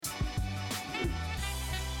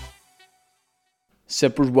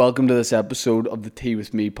Sippers, welcome to this episode of the Tea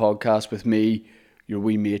With Me podcast with me, your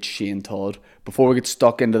wee mate Shane Todd. Before we get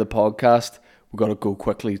stuck into the podcast, we've got to go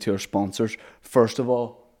quickly to our sponsors. First of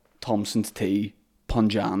all, Thompson's Tea,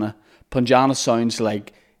 Punjana. Punjana sounds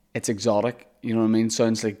like it's exotic, you know what I mean?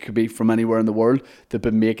 Sounds like it could be from anywhere in the world. They've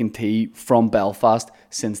been making tea from Belfast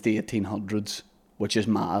since the 1800s, which is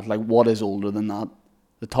mad. Like, what is older than that?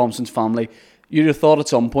 The Thompson's family, you'd have thought at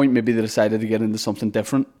some point maybe they decided to get into something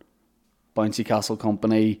different. Bouncy Castle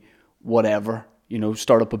Company, whatever, you know,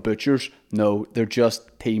 start up a butcher's. No, they're just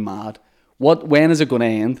tea mad. When is it going to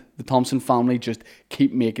end? The Thompson family just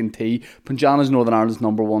keep making tea. Punjana's Northern Ireland's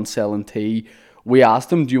 #1 selling tea. We asked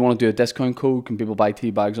them, do you want to do a discount code? Can people buy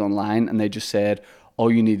tea bags online? And they just said, all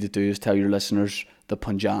you need to do is tell your listeners that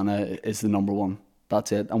Punjana is the #1.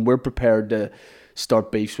 That's it. And we're prepared to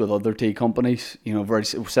start beefs with other tea companies. You know, we've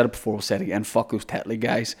said it before, we'll say it again. Fuck those Tetley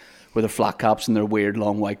guys with their flat caps and their weird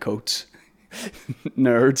long white coats.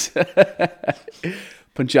 Nerds.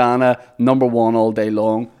 Punjana, #1 all day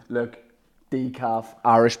long. Look, decaf,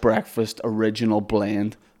 Irish breakfast, original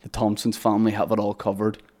blend. The Thompsons family have it all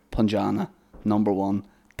covered. Punjana, #1.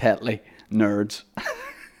 Tetley, nerds.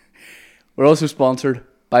 We're also sponsored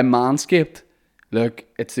by Manscaped. Look,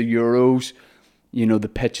 it's the Euros. You know, the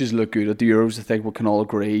pitches look good at the Euros. I think we can all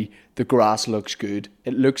agree. The grass looks good.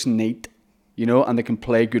 It looks neat. You know, and they can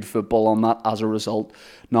play good football on that as a result.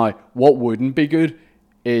 Now, what wouldn't be good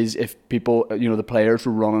is if people, you know, the players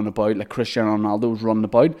were running about, like Cristiano Ronaldo was running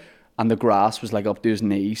about, and the grass was like up to his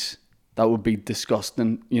knees. That would be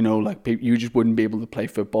disgusting. You know, like you just wouldn't be able to play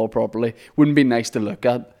football properly. Wouldn't be nice to look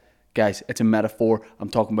at. Guys, it's a metaphor. I'm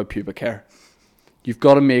talking about pubic hair. You've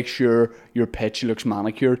got to make sure your pitch looks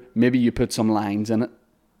manicured. Maybe you put some lines in it.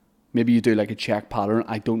 Maybe you do like a check pattern.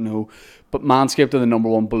 I don't know. But Manscaped are the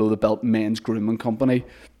 #1 below the belt men's grooming company.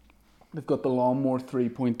 They've got the Lawnmower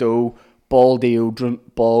 3.0, ball deodorant,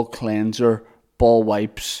 ball cleanser, ball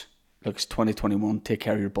wipes. Looks 2021. Take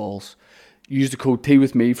care of your balls. Use the code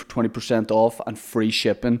TEAWITHME for 20% off and free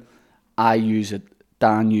shipping. I use it.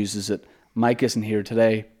 Dan uses it. Mike isn't here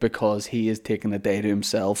today because he is taking a day to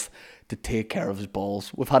himself to take care of his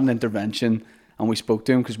balls. We've had an intervention. And we spoke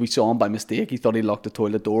to him because we saw him by mistake. He thought he locked the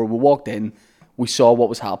toilet door. We walked in, we saw what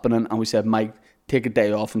was happening, and we said, Mike, take a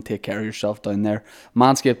day off and take care of yourself down there.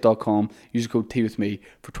 Manscaped.com, use the code TEAWITHME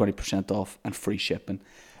for 20% off and free shipping.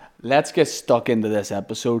 Let's get stuck into this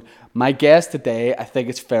episode. My guest today, I think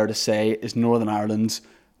it's fair to say, is Northern Ireland's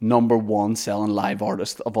 #1 selling live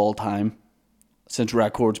artist of all time since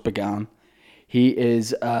records began. He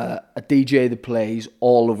is a DJ that plays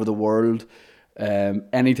all over the world.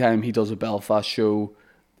 Anytime he does a Belfast show,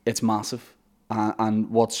 it's massive. And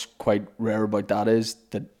what's quite rare about that is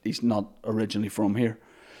that he's not originally from here.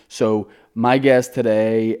 So my guest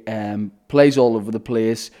today plays all over the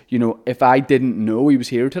place. You know, if I didn't know he was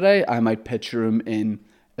here today, I might picture him in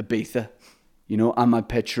Ibiza. You know, I might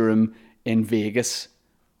picture him in Vegas.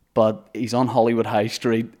 But he's on Hollywood High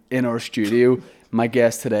Street in our studio. My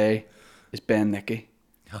guest today is Ben Nicky.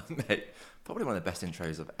 Mate. Probably one of the best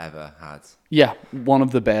intros I've ever had. Yeah, one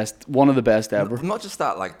of the best ever. Not just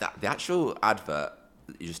that, like that. The actual advert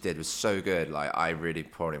that you just did was so good. Like, I really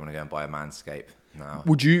probably want to go and buy a Manscaped now.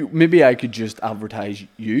 Would you? Maybe I could just advertise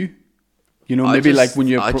you. You know, maybe like when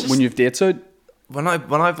you've dates out. When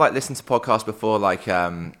I've like listened to podcasts before, like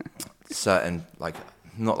certain like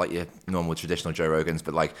not like your normal traditional Joe Rogans,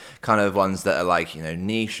 but like kind of ones that are like, you know,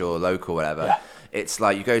 niche or local, whatever. Yeah. It's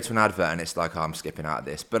like you go to an advert and it's like, oh, I'm skipping out of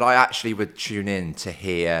this. But I actually would tune in to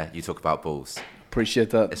hear you talk about balls. Appreciate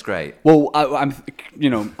that. It's great. Well,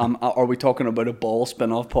 are we talking about a ball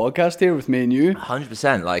spin-off podcast here with me and you?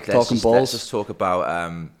 100%. Like, let's just talk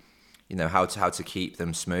about, you know, how to keep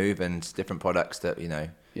them smooth and different products that, you know,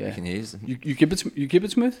 you can use. You keep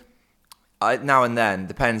it smooth? Now and then,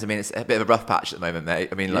 depends. I mean, it's a bit of a rough patch at the moment, mate.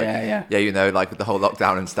 I mean, like, yeah, you know, like with the whole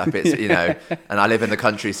lockdown and stuff, it's, you know, and I live in the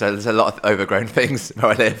country, so there's a lot of overgrown things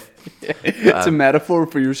where I live. It's a metaphor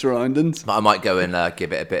for your surroundings. But I might go and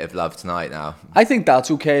give it a bit of love tonight now. I think that's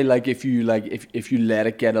okay. Like if you let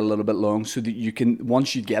it get a little bit long, so that you can,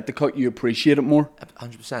 once you get the cut, you appreciate it more.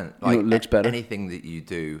 100%. Like, it looks better. Anything that you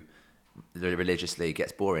do religiously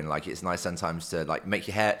gets boring. Like, it's nice sometimes to like make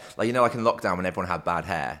your hair, like, you know, like in lockdown when everyone had bad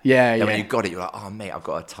hair. Yeah. When you got it, you're like, oh mate, I've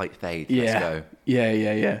got a tight fade. Let's go.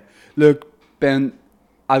 Yeah. Look, Ben,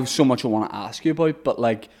 I have so much I want to ask you about, but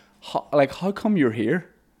like how come you're here?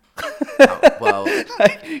 Well,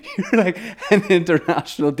 like, you're like an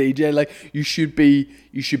international DJ. Like, you should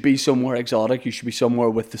be somewhere exotic. You should be somewhere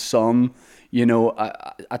with the sun. You know,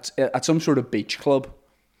 at some sort of beach club.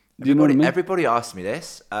 Do you know what I mean? Everybody asks me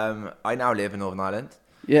this. I now live in Northern Ireland.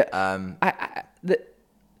 Yeah.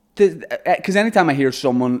 Because anytime I hear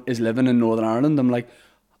someone is living in Northern Ireland, I'm like,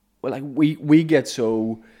 well, like we get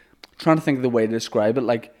so, trying to think of the way to describe it.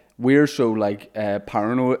 Like we're so like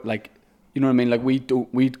paranoid. Like, you know what I mean? Like we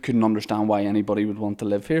couldn't understand why anybody would want to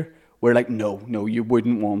live here. We're like, no, you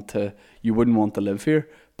wouldn't want to live here.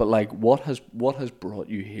 But like, what has brought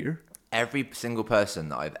you here? Every single person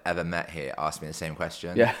that I've ever met here asked me the same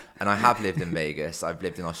question. Yeah. And I have lived in Vegas. I've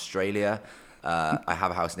lived in Australia. I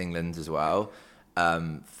have a house in England as well.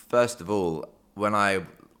 First of all, where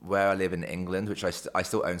I live in England, which I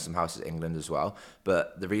still own some houses in England as well.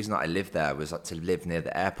 But the reason that I lived there was to live near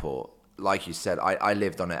the airport. Like you said, I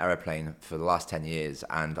lived on an aeroplane for the last 10 years,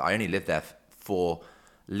 and I only lived there for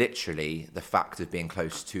literally the fact of being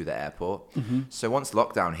close to the airport. Mm-hmm. So once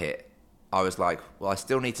lockdown hit, I was like, well, I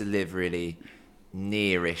still need to live really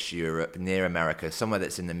nearish Europe, near America, somewhere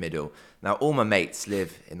that's in the middle. Now, all my mates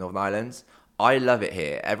live in Northern Ireland. I love it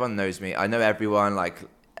here. Everyone knows me. I know everyone. Like,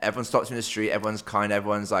 everyone stops me in the street. Everyone's kind.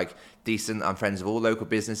 Everyone's like decent. I'm friends with all local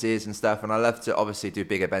businesses and stuff. And I love to obviously do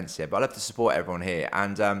big events here, but I love to support everyone here.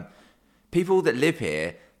 And people that live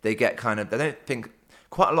here, they don't think.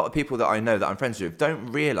 Quite a lot of people that I know that I'm friends with don't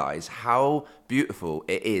realise how beautiful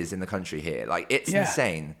it is in the country here. Like, it's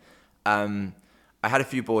insane. I had a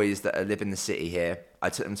few boys that live in the city here. I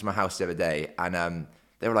took them to my house the other day, and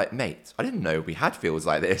they were like, "Mate, I didn't know we had fields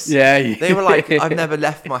like this." Yeah. They were like, "I've never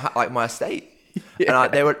left my estate." Yeah.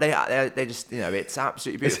 And they just, it's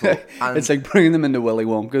absolutely beautiful. And it's like bringing them into Willy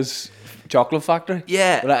Wonka's chocolate factory.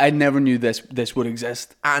 Yeah. But I never knew this would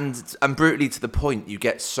exist. And brutally to the point, you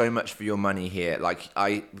get so much for your money here. Like,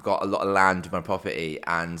 I've got a lot of land with my property,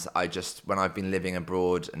 and when I've been living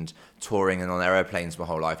abroad and touring and on aeroplanes my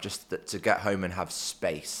whole life, just to get home and have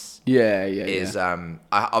space. I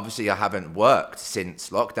haven't worked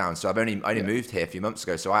since lockdown, so I've only moved here a few months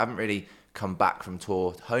ago, so I haven't really come back from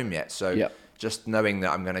tour home yet. So just knowing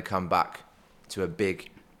that I'm going to come back to a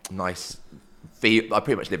big, nice field. I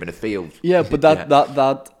pretty much live in a field. Yeah, but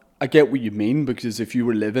that I get what you mean, because if you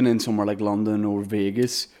were living in somewhere like London or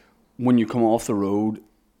Vegas, when you come off the road,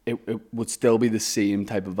 it would still be the same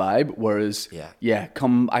type of vibe. Whereas,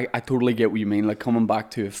 I totally get what you mean. Like, coming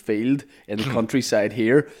back to a field in the countryside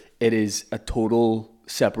here, it is a total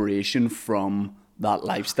separation from that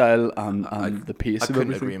lifestyle and the pace of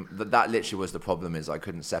everything. I couldn't agree. That literally was the problem, is I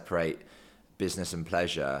couldn't separate business and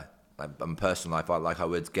pleasure and personal life. I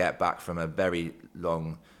would get back from a very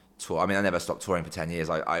long tour. I mean, I never stopped touring for 10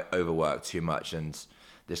 years. I overworked too much, and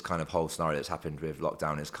this kind of whole scenario that's happened with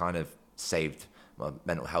lockdown has kind of saved my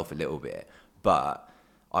mental health a little bit. But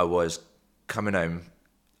I was coming home.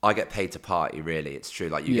 I get paid to party, really. It's true.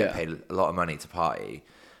 Like, you get paid a lot of money to party.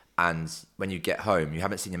 And when you get home, you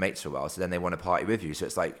haven't seen your mates for a while, so then they want to party with you. So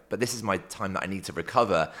it's like, but this is my time that I need to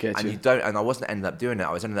recover. And I wasn't ending up doing it.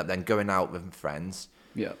 I was ending up then going out with friends.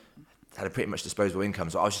 Yeah. Had a pretty much disposable income,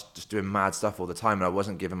 so I was just doing mad stuff all the time, and I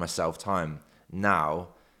wasn't giving myself time. Now,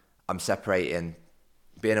 I'm separating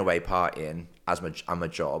being away partying as my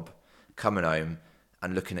job, coming home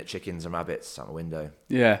and looking at chickens and rabbits out my window.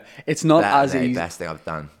 Yeah, it's not as easy. Best thing I've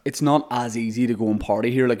done. It's not as easy to go and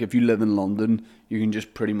party here. Like, if you live in London, you can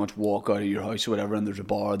just pretty much walk out of your house or whatever, and there's a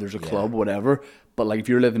bar, there's a club, whatever. But like, if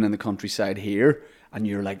you're living in the countryside here and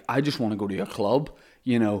you're like, I just want to go to a club,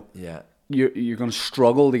 you're going to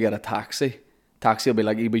struggle to get a taxi. Taxi will be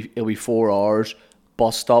like, it'll be 4 hours.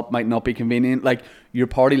 Bus stop might not be convenient. Like, your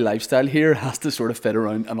party lifestyle here has to sort of fit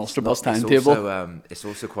around an Ulster bus timetable. It's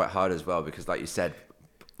also quite hard as well, because, like you said,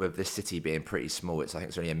 with this city being pretty small, I think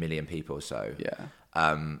it's only 1 million people. So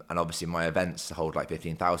and obviously my events hold like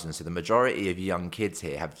 15,000. So the majority of young kids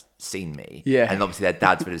here have seen me. Yeah. And obviously their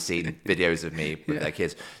dads would have seen videos of me with their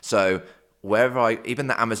kids. So wherever even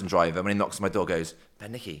the Amazon driver, when he knocks on my door, goes,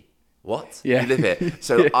 "Ben Nicky, what? Yeah. You live here?"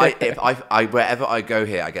 So I wherever I go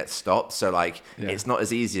here, I get stopped. So like, it's not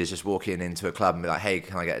as easy as just walking into a club and be like, "Hey,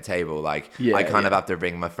 can I get a table?" Like, I kind of have to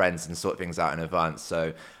bring my friends and sort things out in advance.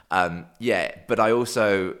 So but I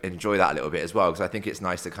also enjoy that a little bit as well, because I think it's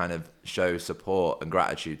nice to kind of show support and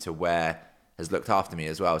gratitude to where has looked after me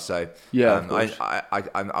as well. So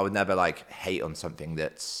I would never like hate on something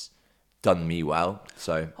that's done me well.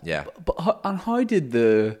 So But how did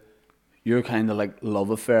your kind of like love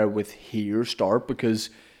affair with here start? Because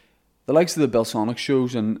the likes of the Belsonic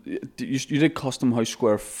shows, and you did Custom House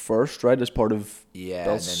Square first, right, as part of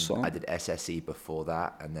Belsonic? And then I did SSE before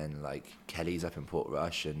that, and then like Kelly's up in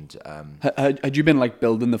Portrush. And had you been like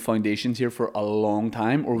building the foundations here for a long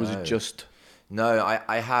time, or was it just? No,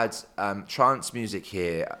 I had trance music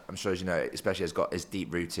here. I'm sure, as you know, especially is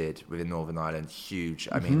deep rooted within Northern Ireland. Huge.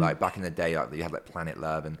 I mean, like back in the day, like, you had like Planet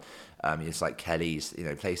Love and it's like Kelly's,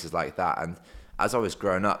 places like that. And as I was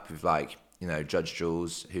growing up with like Judge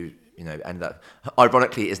Jules, who ended up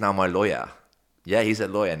ironically is now my lawyer. Yeah, he's a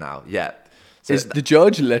lawyer now. Yeah. So is the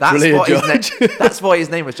judge literally a judge? That's why his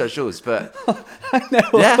name was Judge Jules. But I know.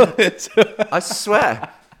 yeah, I swear.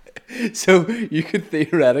 So you could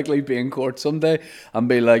theoretically be in court someday and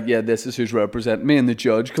be like, yeah, this is who's representing me, and the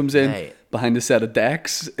judge comes in behind a set of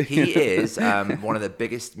decks. He is one of the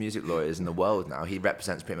biggest music lawyers in the world now. He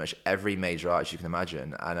represents pretty much every major artist you can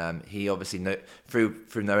imagine, and he obviously through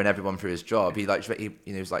knowing everyone through his job, he was like,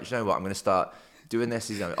 you know what, I'm going to start doing this.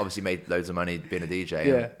 He's obviously made loads of money being a DJ.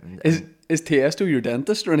 Yeah. Is Tiesto your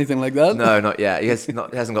dentist or anything like that? No, not yet. He hasn't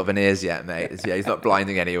got veneers yet, mate. Yeah, he's not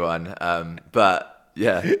blinding anyone. But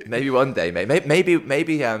yeah, maybe one day, mate. Maybe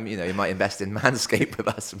he might invest in Manscaped with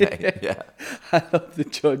us, mate. Yeah. I love the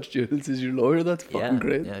Judge Jules is your lawyer. That's fucking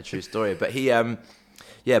great. Yeah, true story. But he,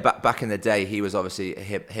 back in the day, he was obviously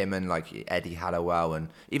him and like Eddie Halliwell and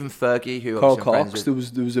even Fergie, who Carl Cox. There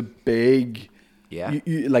was a big. Yeah.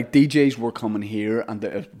 Like DJs were coming here, and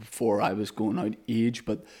before I was going out age,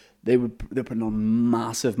 but they're putting on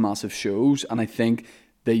massive shows, and I think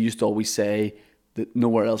they used to always say that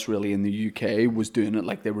nowhere else really in the UK was doing it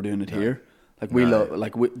like they were doing it here. Like we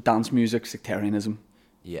love dance music, sectarianism.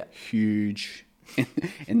 Yeah, huge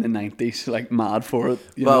in the 90s, like mad for it.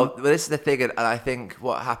 Well, this is the thing, and I think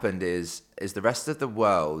what happened is the rest of the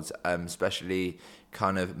world, especially,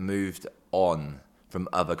 kind of moved on from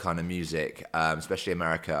other kind of music, especially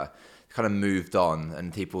America, kind of moved on,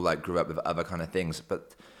 and people like grew up with other kind of things.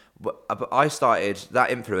 But I started that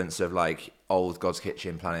influence of like old God's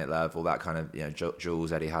Kitchen, Planet Love, all that kind of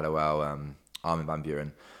Jules, Eddie Halliwell, Armin van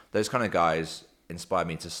Buuren, those kind of guys inspired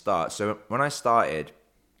me to start. So when I started,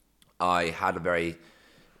 I had a very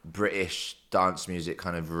British dance music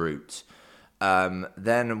kind of route.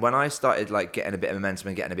 Then when I started like getting a bit of momentum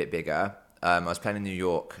and getting a bit bigger, I was playing in New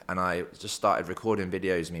York, and I just started recording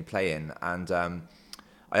videos of me playing, and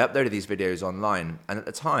I uploaded these videos online. And at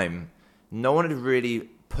the time, no one had really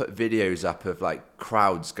put videos up of like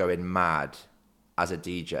crowds going mad as a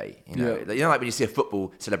DJ. Like when you see a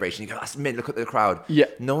football celebration, you go, "That's mint! Look at the crowd." Yeah.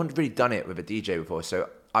 No one had really done it with a DJ before, so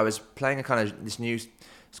I was playing a kind of this new.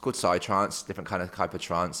 It's called psytrance, different kind of type of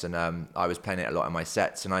trance, and I was playing it a lot in my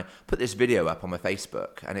sets. And I put this video up on my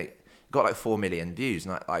Facebook, and it got like 4 million views,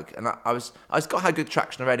 and I had good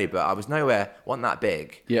traction already, but I was wasn't that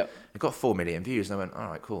big. Yeah, it got 4 million views, and I went, all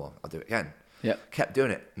right, cool, I'll do it again. Yeah, kept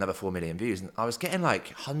doing it, another 4 million views, and I was getting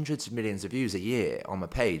like hundreds of millions of views a year on my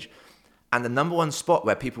page, and the number one spot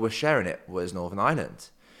where people were sharing it was Northern Ireland.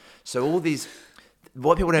 So all these,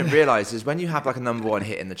 what people don't realize is when you have like a number one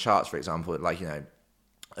hit in the charts, for example, like a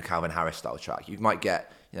Calvin Harris style track, you might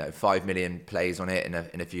get 5 million plays on it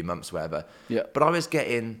in a few months, whatever. Yeah, but I was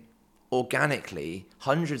getting organically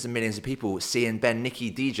hundreds of millions of people seeing Ben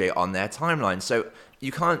Nicky DJ on their timeline. So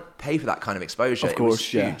you can't pay for that kind of exposure. Of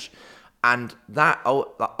course, it was huge. And that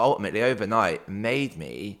ultimately overnight made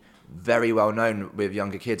me very well known with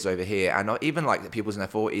younger kids over here, and even like the people in their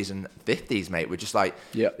 40s and 50s, mate, were just like,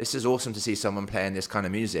 this is awesome to see someone playing this kind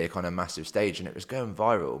of music on a massive stage, and it was going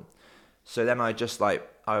viral. So then I just like,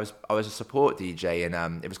 I was a support DJ,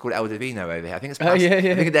 and it was called El Divino over here. I think it's plastic. I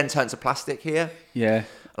think it then turned to Plastic here. Yeah.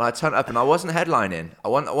 And I turned up, and I wasn't headlining. I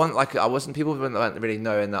wasn't, people weren't really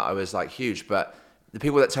knowing that I was like huge, but the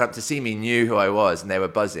people that turned up to see me knew who I was, and they were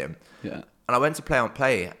buzzing. Yeah. And I went to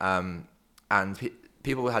play, and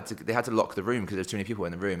people had to lock the room because there was too many people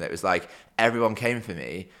in the room. It was like everyone came for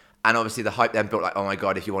me, and obviously the hype then built like, oh my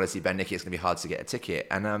god, if you want to see Ben Nicky, it's gonna be hard to get a ticket.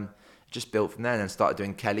 And it just built from there, and then started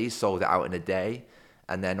doing Kelly's, sold it out in a day.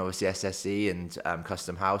 And then obviously SSE and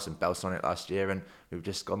Custom House and Belsonic last year, and we've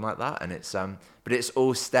just gone like that. And it's but it's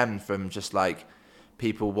all stemmed from just like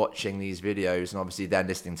people watching these videos, and obviously then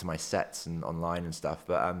listening to my sets and online and stuff.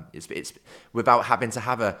 But it's without having to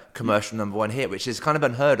have a commercial number one hit, which is kind of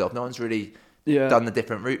unheard of. No one's really done the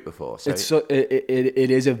different route before. So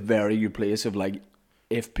it is a very good place of like,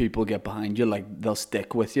 if people get behind you, like they'll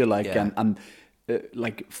stick with you, like and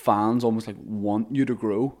like fans almost like want you to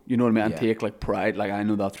grow, you know what I mean, and take like pride. Like I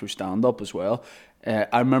know that through stand up as well.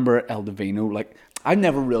 I remember El Divino, like I'm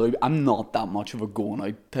not that much of a going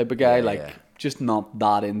out type of guy, just not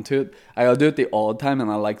that into it. I'll do it the odd time,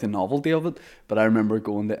 and I like the novelty of it, but I remember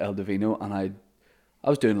going to El Divino, and I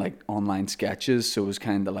was doing like online sketches, so it was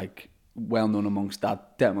kind of like well known amongst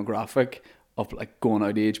that demographic of like going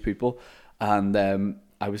out age people. And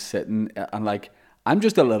I was sitting, and like I'm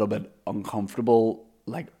just a little bit uncomfortable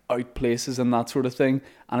like out places and that sort of thing,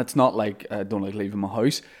 and it's not like I don't like leaving my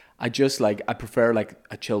house. I prefer like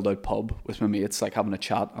a chilled out pub with my mates, like having a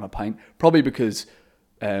chat and a pint, probably because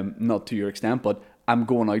not to your extent, but I'm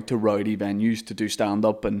going out to rowdy venues to do stand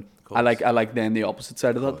up, and I like then the opposite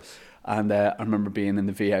side of that. And I remember being in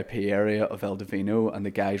the VIP area of El Divino, and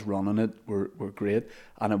the guys running it were great.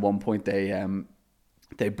 And at one point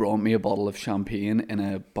they brought me a bottle of champagne in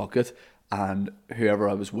a bucket, and whoever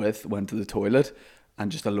I was with went to the toilet,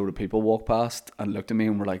 and just a load of people walked past and looked at me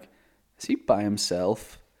and were like, is he by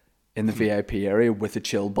himself in the VIP area with a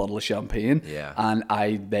chilled bottle of champagne? Yeah. And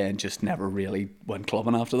I then just never really went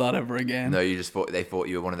clubbing after that ever again. No, you just they thought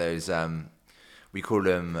you were one of those. We call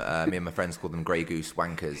them. Me and my friends call them Grey Goose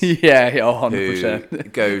wankers. Yeah, 100%. Who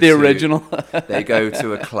go the original. They go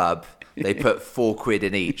to a club. They put £4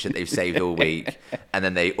 in each that they've saved all week, and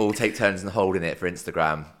then they all take turns in holding it for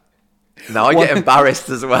Instagram. Now I get embarrassed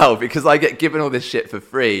as well because I get given all this shit for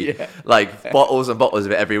free, like bottles and bottles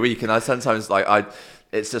of it every week, and I sometimes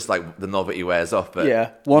it's just like the novelty wears off.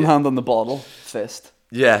 But one hand on the bottle, fist.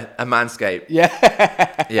 Yeah, a Manscaped.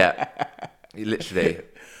 Yeah, yeah, literally.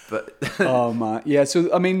 But oh man, yeah.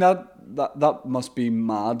 So I mean that must be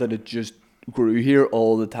mad that it just grew here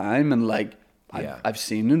all the time, and like I've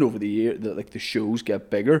seen it over the year that like the shows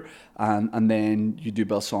get bigger, and then you do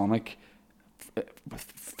Belsonic with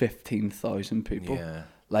 15,000 people,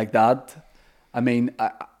 like that. I mean,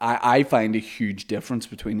 I find a huge difference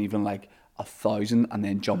between even like 1,000 and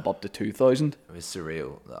then jump up to 2,000. It was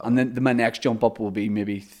surreal. And then my next jump up will be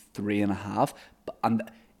maybe 3.5, and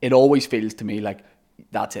it always feels to me like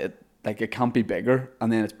that's it. Like it can't be bigger,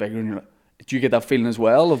 and then it's bigger, and you're like, do you get that feeling as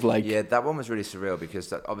well of like? Yeah, that one was really surreal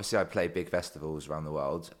because obviously I play big festivals around the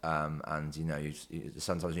world, and you know,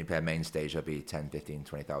 sometimes when you play a main stage, there'll be 10, 15,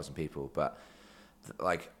 20,000 people, but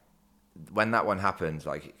like when that one happened,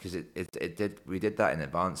 like because we did that in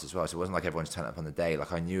advance as well, so it wasn't like everyone's turned up on the day.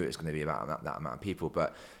 Like I knew it was going to be about that amount of people,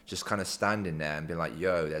 but just kind of standing there and being like,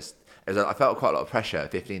 yo, I felt quite a lot of pressure.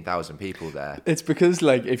 15,000 people there. It's because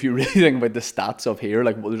like if you really think about the stats of here,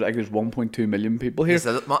 like there's 1.2 million people here.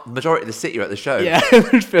 So the majority of the city are at the show. Yeah,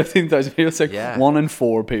 there's 15,000 people. It's like 1 in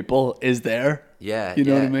 4 people is there. Yeah, you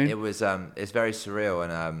know what I mean. It was it's very surreal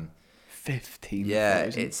and 15,000. Yeah,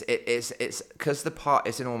 it's because the park.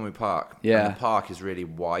 It's in Ormond Park. Yeah, and the park is really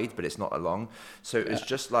wide, but it's not long. So it was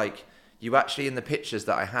just like. You actually, in the pictures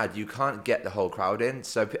that I had, you can't get the whole crowd in.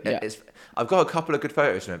 So I've got a couple of good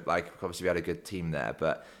photos from it. Like, obviously, we had a good team there,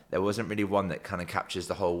 but there wasn't really one that kind of captures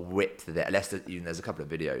the whole width of it. Unless there's a couple of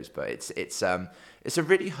videos, but it's a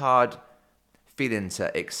really hard feeling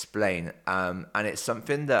to explain. And it's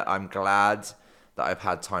something that I'm glad that I've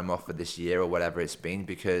had time off for this year or whatever it's been,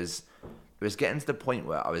 because it was getting to the point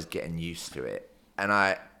where I was getting used to it.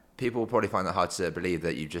 And people will probably find it hard to believe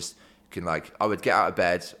that you just can, like, I would get out of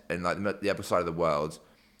bed in like the other side of the world,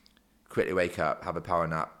 quickly wake up, have a power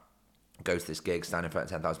nap, go to this gig, stand in front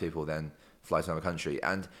of 10,000 people, then fly to another country.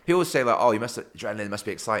 And people say like, oh, adrenaline must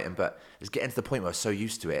be exciting, but it's getting to the point where I was so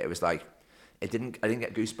used to it. It was like, I didn't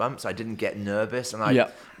get goosebumps, I didn't get nervous,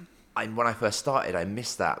 and when I first started, I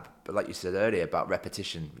missed that. But like you said earlier about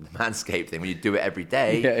repetition, the Manscaped thing, when you do it every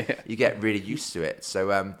day, you get really used to it.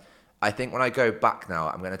 So I think when I go back now,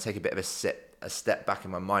 I'm going to take a bit of a step back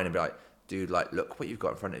in my mind and be like, dude, like, look what you've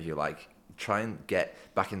got in front of you. Like, try and get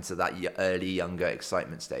back into that early, younger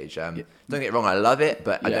excitement stage. Don't get me wrong, I love it,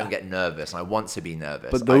 but I don't get nervous. I want to be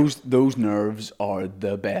nervous. But those nerves are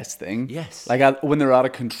the best thing. Yes. Like when they're at a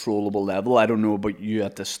controllable level, I don't know about you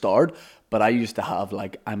at the start, but I used to have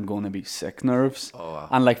like, I'm going to be sick nerves. Oh, wow.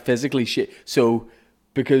 And like physically shit. So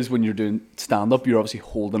because when you're doing stand-up, you're obviously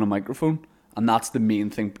holding a microphone, and that's the main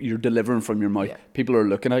thing. You're delivering from your mouth. Yeah. People are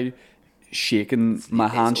looking at you, shaking, my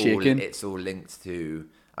hand shaking. It's all linked to,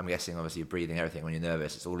 I'm guessing, obviously, you're breathing, everything when you're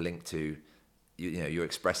nervous. It's all linked to, you're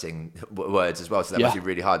expressing words as well. So that must be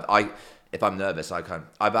really hard. If I'm nervous,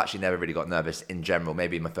 I've actually never really got nervous in general.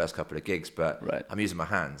 Maybe in my first couple of gigs, but I'm using my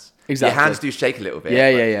hands. Exactly. Your hands do shake a little bit.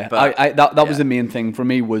 Yeah. But that was the main thing for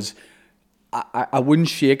me was I wouldn't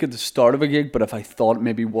shake at the start of a gig, but if I thought it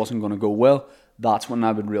maybe wasn't going to go well, that's when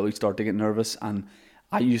I would really start to get nervous. And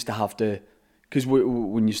I used to have to, because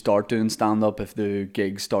when you start doing stand-up, if the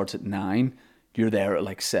gig starts at 9, you're there at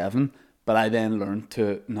like 7. But I then learned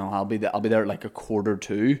I'll be there at like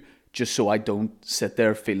 1:45, just so I don't sit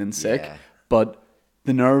there feeling sick. Yeah. But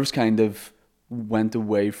the nerves kind of went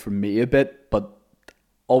away from me a bit, but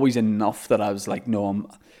always enough that I was like, no,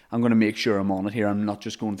 I'm going to make sure I'm on it here. I'm not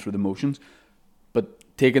just going through the motions.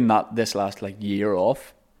 But taking this last like year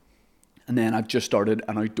off, and then I've just started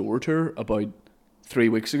an outdoor tour about 3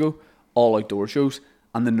 weeks ago, all outdoor shows,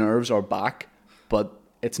 and the nerves are back, but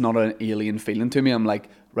it's not an alien feeling to me. I'm like,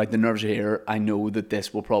 right, the nerves are here. I know that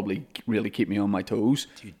this will probably really keep me on my toes.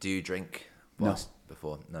 Do you drink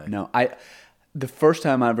before? No. The first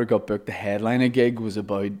time I ever got booked to headline a gig was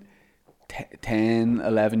about 10,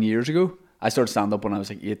 11 years ago. I started stand-up when I was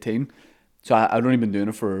like 18. So I'd only been doing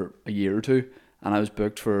it for a year or two, and I was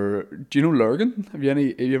booked for. Do you know Lurgan? Have you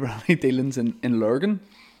ever had any dealings in Lurgan?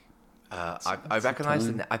 I recognise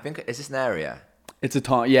it. I think, is this an area? It's a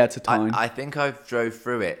town. Yeah, it's a town. I think I've drove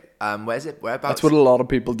through it. Where's it? Whereabouts? That's what a lot of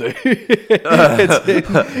people do.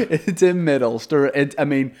 it's in Mid Ulster.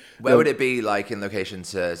 Where would it be, like, in location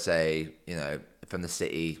to, say, from the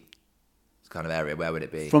city kind of area? Where would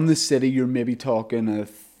it be? From the city, you're maybe talking a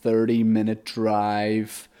 30-minute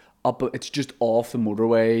drive up. It's just off the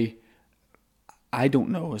motorway. I don't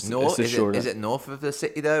know. Is it north of the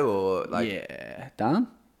city though, or like? Yeah, Dan.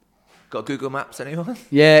 Got Google Maps, anyone?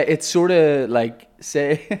 Yeah, it's sort of like,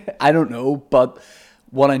 say, I don't know, but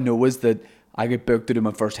what I know is that I get booked to do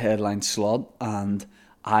my first headline slot, and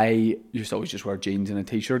I used to always just wear jeans and a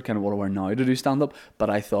t-shirt, kind of what I wear now to do stand-up, but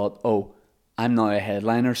I thought, oh, I'm now a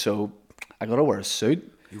headliner, so I got to wear a suit.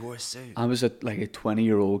 You wore a suit? I was a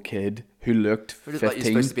 20-year-old kid who looked 15. Like you're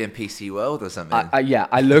supposed to be in PC World or something.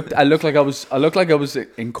 I looked like I was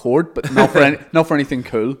in court, but not for anything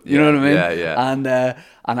cool. You know what I mean? Yeah.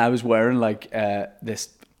 And I was wearing like this.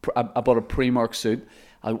 I bought a Primark suit.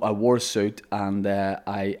 I wore a suit, and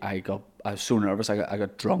I was so nervous. I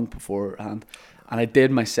got drunk beforehand, and I did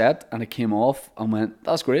my set, and it came off, and went,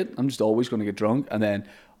 that's great. I'm just always going to get drunk, and then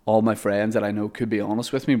all my friends that I know could be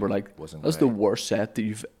honest with me were like, that's the worst set that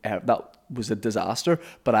you've ever, that was a disaster.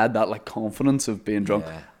 But I had that like confidence of being drunk.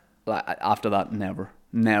 Yeah. Like after that, never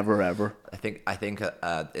ever. I think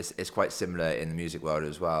it's quite similar in the music world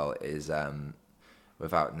as well. Is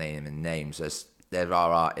without naming names, there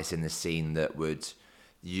are artists in the scene that would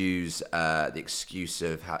use the excuse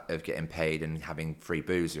of getting paid and having free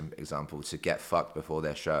booze, for example, to get fucked before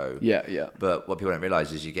their show. Yeah. But what people don't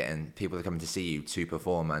realise is you're getting people that are coming to see you to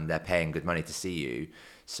perform, and they're paying good money to see you.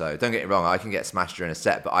 So don't get me wrong, I can get smashed during a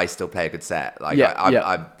set, but I still play a good set. Like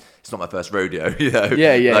it's not my first rodeo,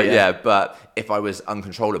 Yeah. But if I was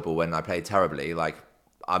uncontrollable when I played terribly, like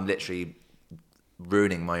I'm literally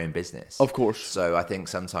ruining my own business. Of course. So I think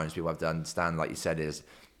sometimes people have to understand, like you said, is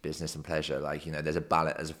business and pleasure. Like, there's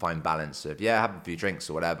a fine balance of have a few drinks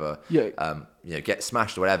or whatever. Yeah. Get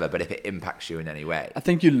smashed or whatever. But if it impacts you in any way, I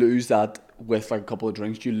think you lose that with like a couple of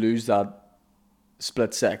drinks. You lose that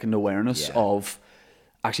split second awareness of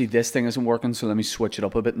actually this thing isn't working, so let me switch it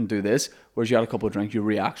up a bit and do this. Whereas you had a couple of drinks, your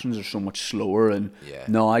reactions are so much slower. And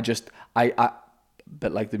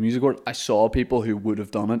but like the music world, I saw people who would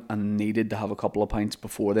have done it and needed to have a couple of pints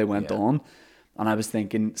before they went on. And I was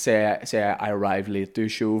thinking, say I arrive late to a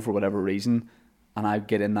show for whatever reason, and I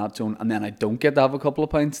get in that zone, and then I don't get to have a couple of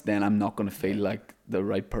pints, then I'm not going to feel like the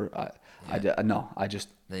right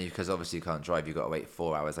because obviously you can't drive, you've got to wait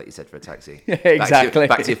 4 hours, like you said, for a taxi. Yeah, exactly.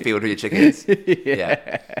 Back to your field with your chickens.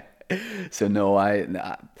 Yeah. So no,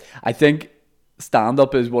 I think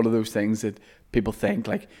stand-up is one of those things that people think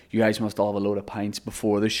like you guys must all have a load of pints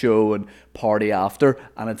before the show and party after,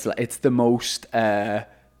 and it's the most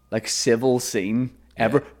like civil scene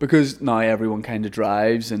ever, because now everyone kind of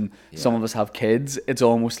drives, and some of us have kids. It's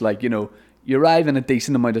almost like, you arrive in a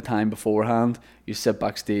decent amount of time beforehand, you sit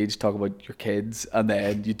backstage, talk about your kids, and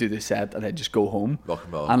then you do the set, and then just go home. Rock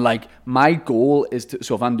and roll. And like my goal is to,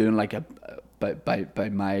 so if I'm doing like by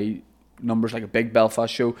my numbers, like a big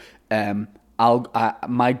Belfast show,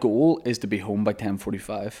 my goal is to be home by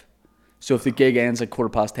 10:45. So if the gig ends at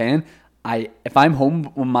 10:15, if I'm home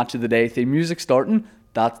when Match of the Day theme music starting,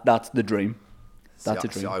 that's the dream. That's a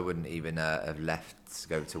dream. I wouldn't even have left to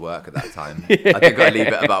go to work at that time. I think I leave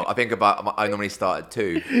it I normally start at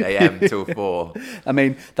 2 a.m. till 4. I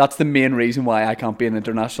mean, that's the main reason why I can't be an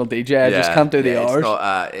international DJ. I just can't do the hours.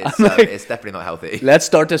 It's definitely not healthy. Let's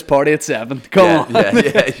start this party at 7. Come on.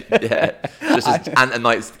 Yeah. Just as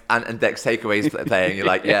Ant and Dex takeaways playing, you're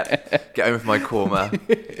like, get home with my korma.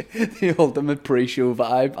 The ultimate pre-show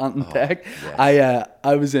vibe, Ant and Dex. Yes.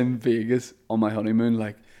 I was in Vegas on my honeymoon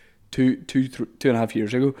like 2.5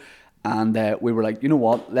 years ago, and we were like, you know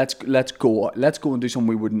what, let's go and do something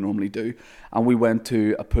we wouldn't normally do. And we went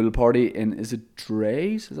to a pool party in, is it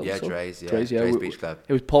Dre's? Is that Dre's, Dre's Beach Club.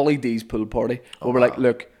 It was Pauly D's pool party. We're like,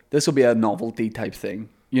 look, this will be a novelty type thing.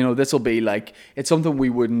 This will be like, it's something we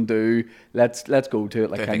wouldn't do. Let's go to it.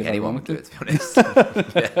 Like, I don't think anyone would do it, to be honest.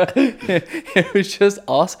 It was just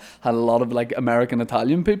us. Had a lot of like American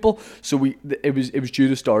Italian people. So it was due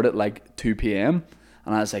to start at like 2 p.m.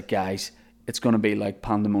 And I was like, guys, it's going to be like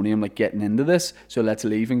pandemonium, like getting into this. So let's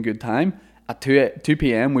leave in good time. At 2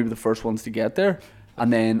 p.m, we were the first ones to get there.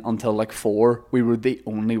 And then until like 4, we were the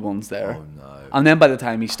only ones there. Oh, no. And then by the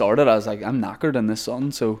time he started, I was like, I'm knackered in this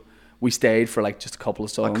sun. So we stayed for like just a couple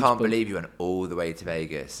of songs. I can't but- believe you went all the way to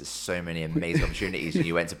Vegas. There's so many amazing opportunities, and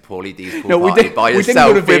you went to Paulie D's pool No, we party did- by we didn't yourself.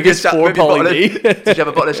 go to with your Vegas cha- for with your bottle Pauly of- D. Did you have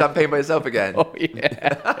a bottle of champagne by yourself again? Oh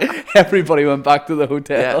yeah, everybody went back to the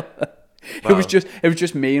hotel. Yeah. It was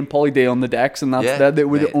just me and Pauly D on the decks, and that's that. They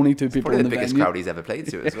were the mate. only two It's people probably in the the biggest venue. crowd he's ever played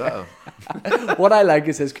to as well. What I like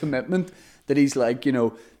is his commitment. That he's like,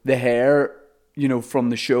 the hair, from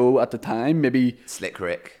the show at the time, maybe. Slick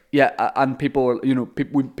Rick. Yeah, and people,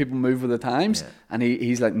 people move with the times, and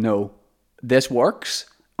he's like, no, this works,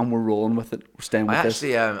 and we're rolling with it. We're staying with this.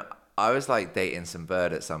 I was like dating some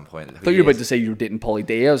bird at some point. I thought you were about to say you were dating Pauly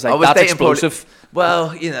D. I was like, I was that's dating explosive.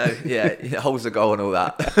 Well, it holds a goal and all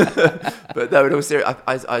that. But no, in all serious,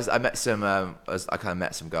 I met some. I kind of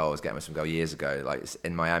met some girl. I was getting with some girl years ago, like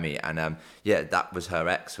in Miami, and that was her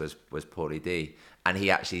ex was Pauly D, and he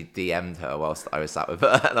actually DM'd her whilst I was sat with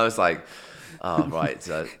her, and I was like, oh right,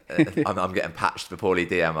 so I'm getting patched for Pauly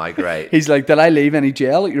D, am I? Great. He's like, did I leave any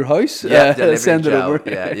gel at your house? Yeah, send it over.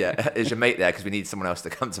 Yeah. Is your mate there? Because we need someone else to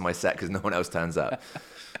come to my set because no one else turns up.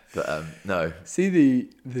 But no. See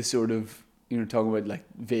the sort of, talking about like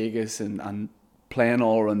Vegas and playing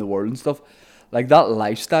all around the world and stuff, like that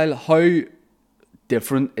lifestyle. How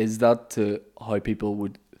different is that to how people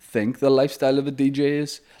would think the lifestyle of a DJ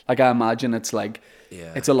is? Like I imagine it's like,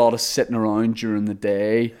 it's a lot of sitting around during the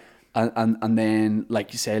day. And then,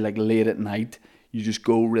 like you say, like late at night, you just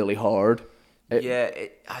go really hard. I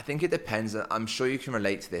think it depends. I'm sure you can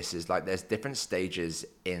relate to this. Is like there's different stages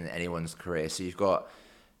in anyone's career. So you've got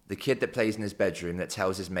the kid that plays in his bedroom that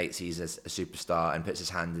tells his mates he's a superstar and puts his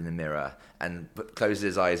hand in the mirror and closes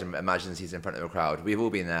his eyes and imagines he's in front of a crowd. We've all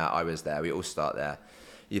been there. I was there. We all start there.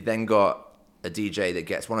 You've then got a DJ that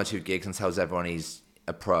gets 1 or 2 gigs and tells everyone he's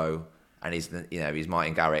a pro and he's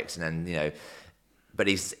Martin Garrix, and then but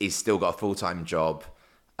he's still got a full-time job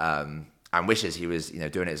and wishes he was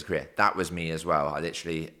doing it as a career. That was me as well.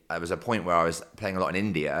 There was a point where I was playing a lot in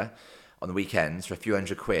India on the weekends for a few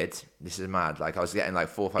 £100. This is mad. Like I was getting like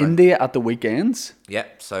 4 or 5. India at the weekends?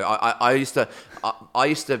 Yep. So I used to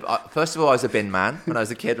first of all, I was a bin man when I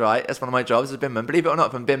was a kid, right? That's one of my jobs as a bin man. Believe it or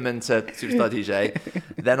not, from bin man to superstar DJ.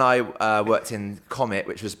 Then I worked in Comet,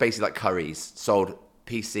 which was basically like Curry's, sold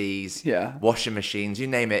PCs, washing machines, you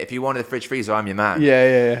name it. If you wanted a fridge freezer, I'm your man.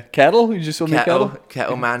 Yeah. Kettle? You just sold me kettle?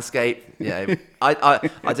 Kettle, Manscaped.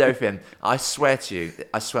 I do everything. I swear to you,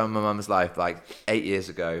 on my mum's life, like 8 years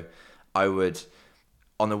ago, I would,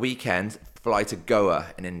 on the weekend, fly to Goa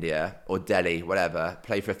in India or Delhi, whatever,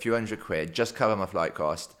 play for a few £100, just cover my flight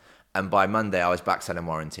cost, and by Monday I was back selling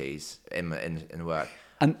warranties in work.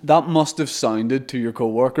 And that must have sounded to your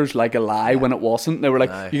co-workers like a lie when it wasn't. They were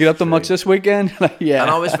like, No, "You get up to much this weekend?" Like, yeah.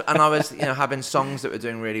 And I was having songs that were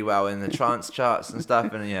doing really well in the trance charts and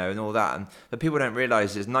stuff, and and all that. And but people don't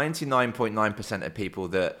realize is 99.9% of people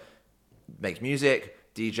that make music,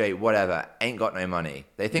 DJ, whatever, ain't got no money.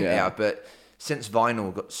 They think they have, but since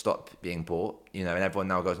vinyl stopped being bought, and everyone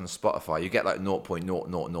now goes on Spotify, you get like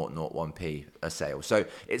 0.00001p a sale. So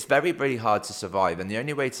it's very, very hard to survive, and the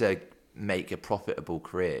only way to make a profitable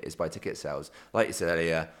career is by ticket sales. Like you said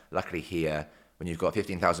earlier, luckily here, when you've got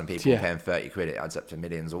 15,000 people paying 30 quid, it adds up to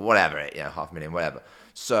millions or whatever, $500,000, whatever.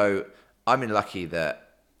 So I'm lucky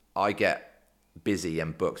that I get busy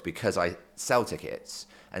and booked because I sell tickets,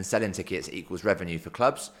 and selling tickets equals revenue for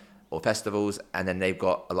clubs or festivals, and then they've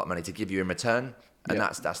got a lot of money to give you in return. And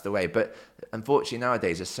that's the way. But unfortunately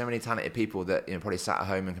nowadays there's so many talented people that probably sat at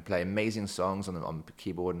home and can play amazing songs on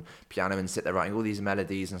keyboard and piano and sit there writing all these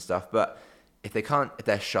melodies and stuff. But if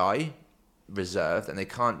they're shy, reserved, and they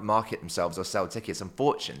can't market themselves or sell tickets,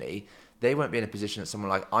 unfortunately, they won't be in a position that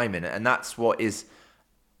someone like I'm in. And that's what is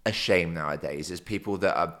a shame nowadays, is people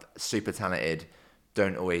that are super talented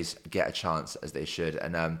don't always get a chance as they should.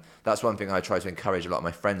 And that's one thing I try to encourage a lot of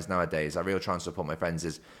my friends nowadays. I really try and support my friends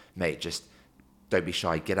is, mate, just don't be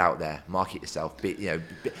shy. Get out there, market yourself.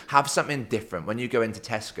 Have something different. When you go into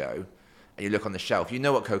Tesco and you look on the shelf, you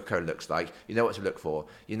know what Coca-Cola looks like. You know what to look for.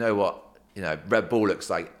 You know what Red Bull looks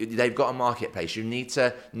like. They've got a marketplace. You need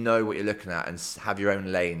to know what you're looking at and have your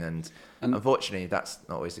own lane. And unfortunately, that's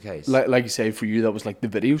not always the case. Like you say, for you, that was like the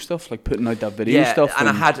video stuff, like putting out that video stuff. And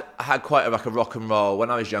I had quite a rock and roll.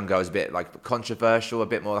 When I was younger, I was a bit like controversial, a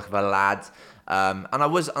bit more like of a lad. And I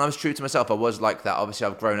was true to myself. I was like that. Obviously,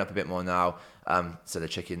 I've grown up a bit more now. So the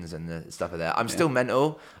chickens and the stuff are there. I'm still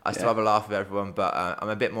mental. I still have a laugh with everyone, but I'm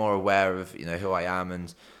a bit more aware of who I am,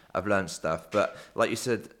 and I've learned stuff. But like you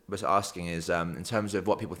said, was asking is in terms of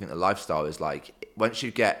what people think the lifestyle is like. Once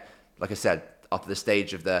you get, like I said, after the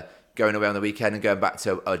stage of the going away on the weekend and going back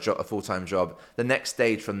to a full-time job, the next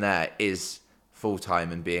stage from there is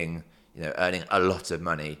full-time and being earning a lot of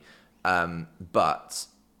money. But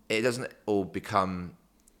it doesn't all become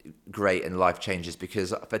great and life changes,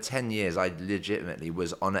 because for 10 years I legitimately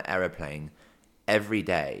was on an aeroplane every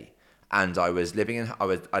day, and I was living in,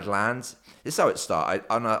 I'd land, this is how it started.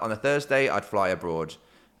 On a Thursday I'd fly abroad,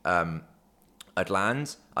 I'd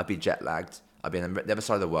land, I'd be jet lagged, I'd be on the other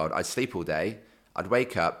side of the world, I'd sleep all day, I'd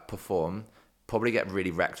wake up, perform, probably get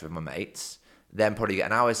really wrecked with my mates, then probably get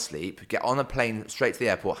an hour's sleep, get on a plane straight to the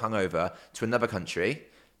airport, hungover, to another country,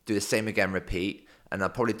 do the same again, repeat, and I'll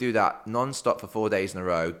probably do that non-stop for 4 days in a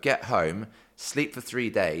row, get home, sleep for 3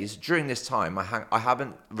 days. During this time, I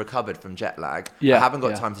haven't recovered from jet lag. I haven't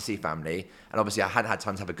got time to see family. And obviously, I hadn't had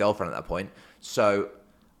time to have a girlfriend at that point. So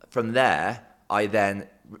from there, I then,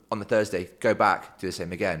 on the Thursday, go back, do the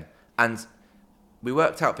same again. And we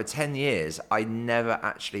worked out for 10 years, I never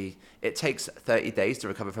actually... It takes 30 days to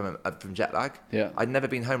recover from jet lag. Yeah. I'd never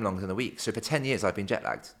been home longer than a week. So for 10 years, I've been jet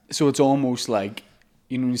lagged. So it's almost like,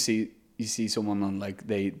 you know, you see someone on, like,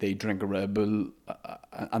 they drink a Red Bull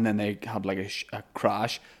and then they have like a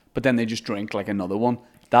crash, but then they just drink like another one.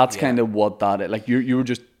 That's kind of what that is. Like you were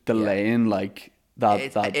just delaying like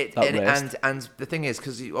that rest. And the thing is,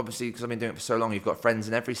 because I've been doing it for so long, you've got friends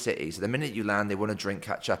in every city. So the minute you land, they want to drink,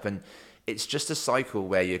 catch up, and it's just a cycle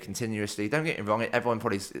where you're continuously. Don't get me wrong. Everyone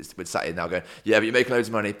probably would sat in now going, yeah, but you make loads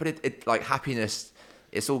of money. But it like happiness.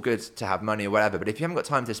 It's all good to have money or whatever, but if you haven't got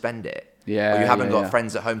time to spend it, or you haven't got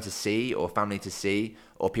friends at home to see, or family to see,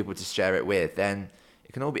 or people to share it with, then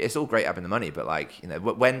it can all be. It's all great having the money, but like, you know,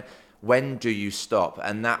 when do you stop?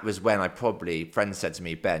 And that was when friends said to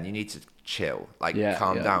me, Ben, you need to chill, like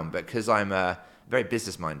calm down, because I'm very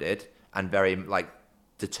business minded and very like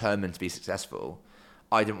determined to be successful.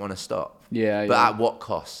 I didn't want to stop. But at what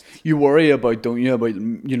cost? You worry about, don't you, about,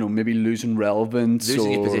 you know, maybe losing relevance,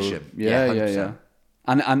 losing your position. Yeah.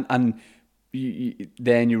 And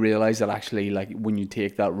then you realize that actually, like, when you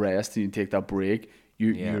take that rest and you take that break,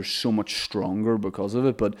 you're so much stronger because of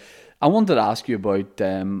it. But I wanted to ask you about,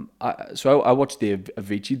 I watched the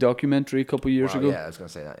Avicii documentary a couple of years ago. Yeah, I was going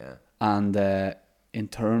to say that, yeah. And in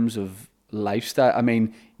terms of lifestyle, I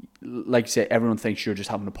mean, like you say, everyone thinks you're just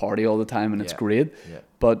having a party all the time and it's great. Yeah.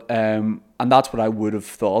 But, and that's what I would have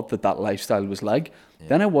thought that lifestyle was like. Yeah.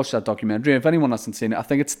 Then I watched that documentary. If anyone hasn't seen it, I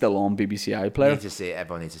think it's still on BBC iPlayer. You need to see it.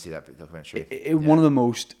 Everyone needs to see that documentary. One of the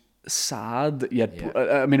most sad, yet,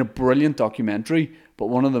 I mean, a brilliant documentary, but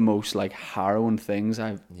one of the most like harrowing things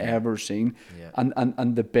I've ever seen. Yeah.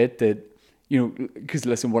 And the bit that, you know, because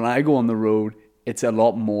listen, when I go on the road, it's a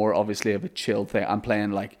lot more obviously of a chill thing. I'm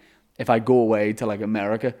playing like, if I go away to like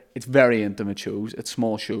America, it's very intimate shows. It's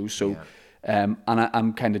small shows. So, and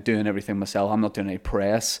I'm kind of doing everything myself. I'm not doing any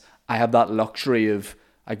press. I have that luxury of,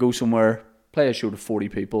 I go somewhere, play a show to 40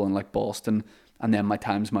 people in like Boston, and then my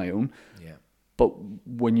time's my own. Yeah. But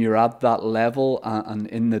when you're at that level and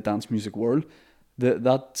in the dance music world,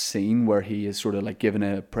 that scene where he is sort of like giving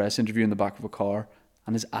a press interview in the back of a car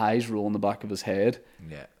and his eyes roll in the back of his head.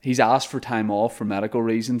 Yeah. He's asked for time off for medical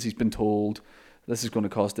reasons. He's been told this is going to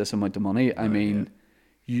cost this amount of money. I mean,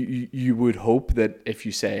 you would hope that if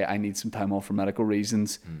you say, I need some time off for medical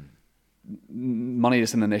reasons, money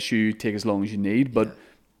isn't an issue, take as long as you need. But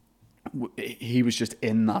he was just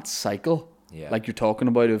in that cycle. Yeah. Like you're talking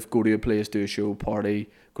about, of go to a place, do a show, party,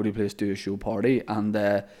 go to a place, do a show, party. And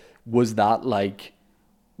was that like,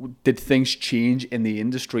 did things change in the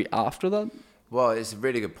industry after that? Well, it's a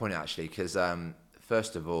really good point actually, because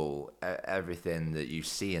first of all, everything that you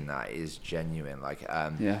see in that is genuine. Like,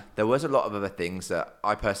 there was a lot of other things that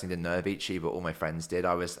I personally didn't know of Avicii, but all my friends did.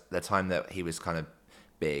 The time that he was kind of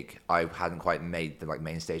big, I hadn't quite made the like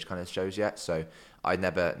main stage kind of shows yet, so I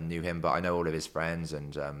never knew him, but I know all of his friends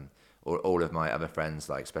and all of my other friends,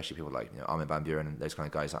 like especially people like, you know, Armin van Buuren and those kind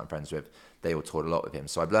of guys that I'm friends with. They all toured a lot with him,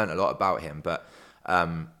 so I've learned a lot about him. But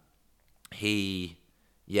he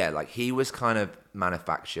was kind of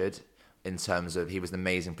manufactured in terms of, he was an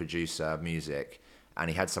amazing producer of music, and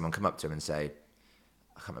he had someone come up to him and say,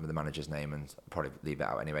 I can't remember the manager's name and I'll probably leave it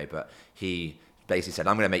out anyway, but he basically said,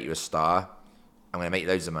 I'm going to make you a star, I'm going to make you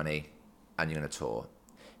loads of money, and you're going to tour.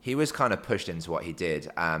 He was kind of pushed into what he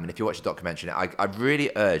did. And if you watch the documentary, I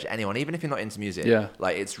really urge anyone, even if you're not into music,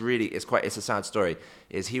 like it's a sad story,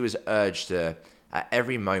 is he was urged to, at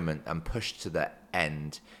every moment, and pushed to the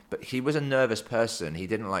end. But he was a nervous person. He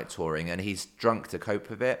didn't like touring, and he's drunk to cope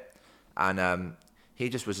with it. And he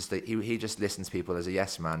just listened to people as a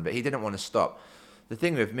yes man, but he didn't want to stop. The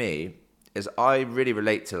thing with me is I really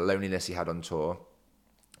relate to the loneliness he had on tour.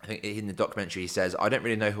 I think in the documentary he says, I don't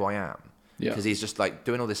really know who I am. Because he's just like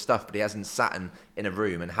doing all this stuff, but he hasn't sat in a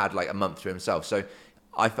room and had like a month to himself. So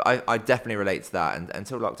I definitely relate to that. And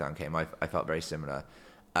until lockdown came, I felt very similar.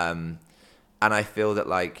 And I feel that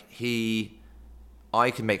like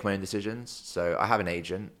I can make my own decisions. So I have an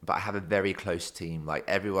agent, but I have a very close team. Like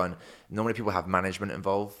everyone, normally people have management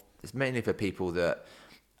involved. It's mainly for people that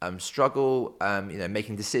struggle,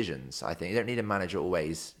 making decisions. I think you don't need a manager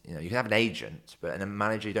always. You know, you can have an agent, but a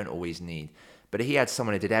manager you don't always need. But he had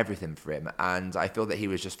someone who did everything for him, and I feel that he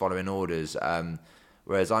was just following orders.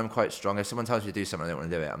 Whereas I'm quite strong. If someone tells me to do something, I don't want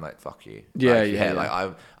to do it. I'm like, fuck you. Yeah.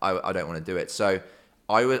 Like I don't want to do it. So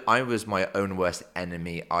I was my own worst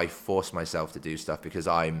enemy. I forced myself to do stuff because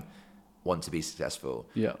I want to be successful.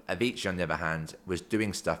 Yeah. Avicii, on the other hand, was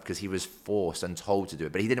doing stuff because he was forced and told to do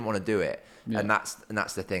it, but he didn't want to do it. Yeah. And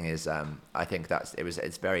that's the thing is, I think it's a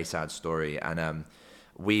very sad story. And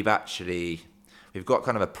we've got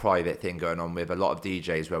kind of a private thing going on with a lot of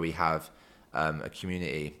DJs where we have a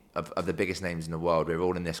community of the biggest names in the world. We're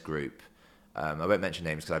all in this group. I won't mention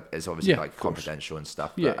names because it's obviously confidential and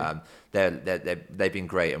stuff. But they've been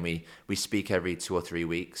great, and we speak every 2 or 3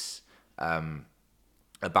 weeks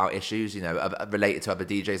about issues, related to other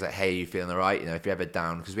DJs. Like, hey, you feeling all right? If you're ever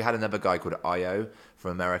down, because we had another guy called Io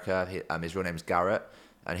from America. His real name's Garrett,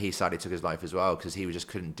 and he sadly took his life as well because he just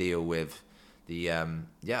couldn't deal with the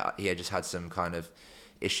he had just had some kind of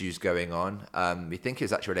issues going on. We think it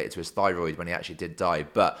was actually related to his thyroid when he actually did die,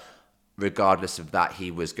 but regardless of that,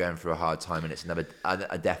 he was going through a hard time, and it's another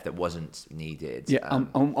a death that wasn't needed. Yeah,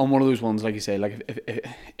 I'm one of those ones, like you say,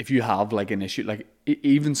 like if you have like an issue, like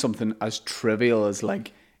even something as trivial as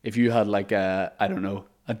like if you had like a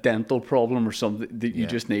dental problem or something that you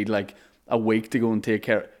just need like a week to go and take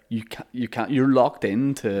care, you can't you're locked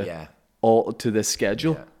into all to this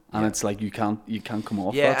schedule. Yeah. And it's like you can't come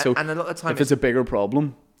off that. So and a lot of time if it's a bigger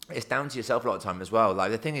problem, it's down to yourself a lot of time as well.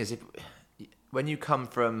 Like the thing is, when you come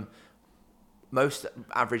from, most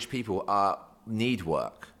average people need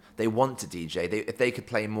work. They want to DJ. If they could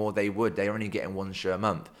play more, they would. They're only getting one show a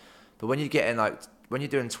month. But when you're getting when you're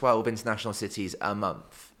doing 12 international cities a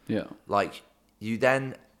month, like you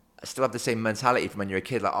then still have the same mentality from when you're a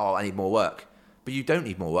kid. Like, oh, I need more work. But you don't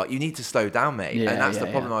need more work. You need to slow down, mate. And that's the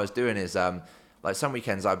problem I was doing is. Like some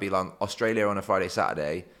weekends I'd be like Australia on a Friday,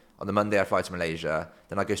 Saturday. On the Monday I'd fly to Malaysia.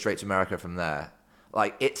 Then I'd go straight to America from there.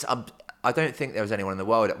 Like I don't think there was anyone in the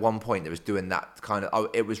world at one point that was doing that kind of.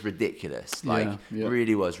 It was ridiculous. Like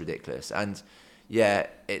really was ridiculous. And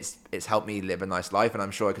it's helped me live a nice life. And I'm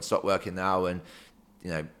sure I could stop working now and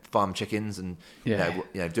farm chickens and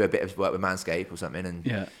do a bit of work with Manscaped or something.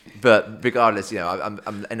 And but regardless,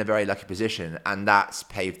 I'm in a very lucky position, and that's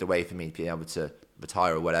paved the way for me to be able to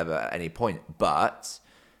retire or whatever at any point, but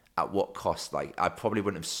at what cost? Like I probably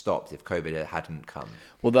wouldn't have stopped if COVID hadn't come.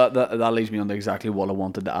 Well, that leads me on to exactly what I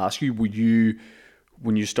wanted to ask you. Would you,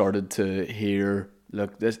 when you started to hear,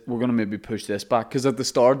 look, this we're going to maybe push this back, because at the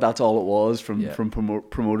start that's all it was from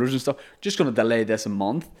promoters and stuff. Just going to delay this a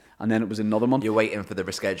month, and then it was another month. You're waiting for the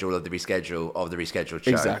reschedule of the reschedule of the rescheduled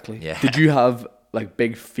show. Exactly. Yeah. Did you have like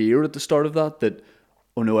big fear at the start of that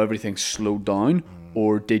oh no, everything's slowed down?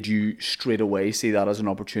 Or did you straight away see that as an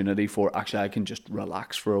opportunity for, actually, I can just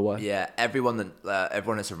relax for a while? Yeah, everyone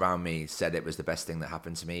that's around me said it was the best thing that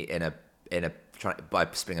happened to me by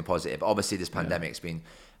spinning a positive. Obviously, this pandemic's been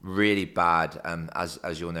really bad. As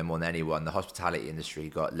you'll know more than anyone, the hospitality industry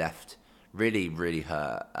got left really, really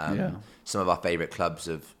hurt. Some of our favorite clubs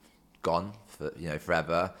have gone for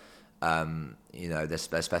forever. There's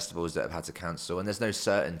festivals that have had to cancel, and there's no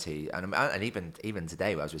certainty. And even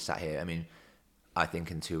today, as we sat here, I mean, I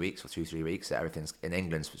think in 2 weeks or 2-3 weeks, that everything's in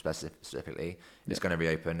England specifically, it's going to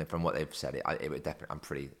reopen. From what they've said, it would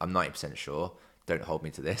definitely. I'm 90% sure. Don't hold me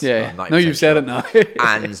to this. Yeah. No, you've said it now.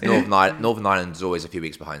 And Northern Ireland is always a few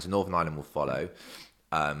weeks behind, so Northern Ireland will follow.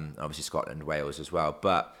 Obviously Scotland, Wales as well.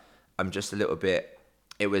 But I'm just a little bit.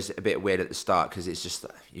 It was a bit weird at the start because it's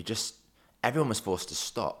just everyone was forced to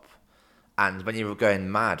stop. And when you were going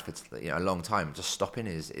mad for a long time, just stopping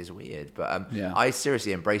is weird. But I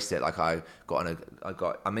seriously embraced it. Like I'm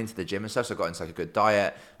into the gym and stuff, so I got into like a good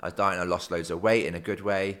diet. I was dieting, I lost loads of weight in a good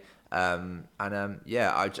way. I'm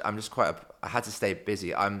just I had to stay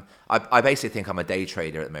busy. I basically think I'm a day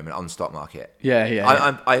trader at the moment on the stock market.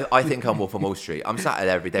 I think I'm Wolf of Wall Street. I'm sat there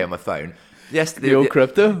every day on my phone. Yesterday, the old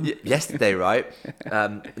crypto. Yesterday, right?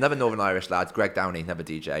 Another Northern Irish lad, Greg Downey, another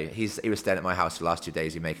DJ. He was staying at my house for the last 2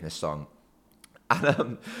 days. He's making a song.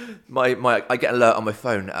 And I get an alert on my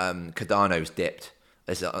phone. Cardano's dipped.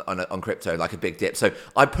 It's on crypto, like a big dip. So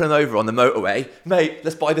I put him over on the motorway, mate.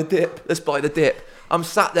 Let's buy the dip. I'm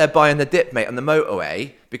sat there buying the dip, mate, on the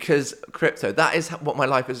motorway because crypto. That is what my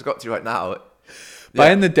life has got to right now.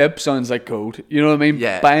 Buying the dip sounds like gold. You know what I mean?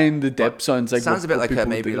 Yeah. Buying the dip sounds like a bit like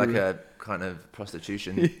maybe like a kind of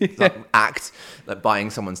prostitution act, like buying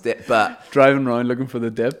someone's dip. But driving around looking for the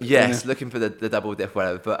dip. yes, looking for the double dip,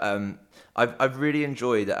 whatever. But I've really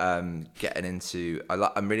enjoyed getting into.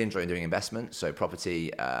 I'm really enjoying doing investments, so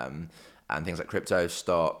property and things like crypto,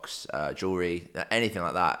 stocks, jewelry, anything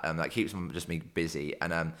like that. That keeps me busy.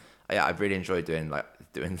 And yeah, I've really enjoyed doing like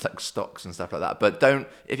stocks and stuff like that. But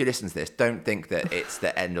if you listen to this, don't think that it's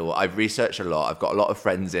the end all. I've researched a lot. I've got a lot of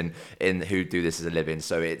friends in who do this as a living,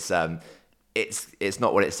 so it's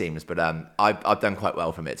not what it seems. But I've done quite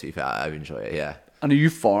well from it. To be fair, I enjoy it. Yeah. And are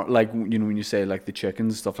you like, you know, when you say like the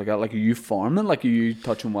chickens and stuff like that, like are you farming? Like are you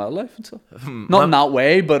touching wildlife and stuff? Not in that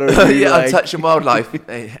way, but are you yeah, like... I'm touching wildlife.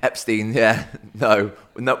 Epstein, yeah. No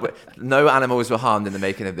animals were harmed in the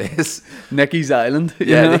making of this. Nicky's Island.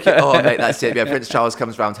 Yeah, oh mate, that's it. Yeah, Prince Charles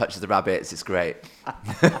comes around, touches the rabbits. It's great.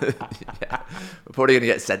 Yeah. We're probably gonna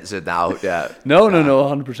get censored now. Yeah. No,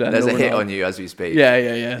 100%. There's a hit on you as we speak.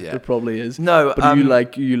 Yeah. There probably is. No, but are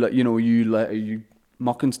you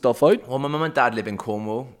mucking stuff out? Well, my mum and dad live in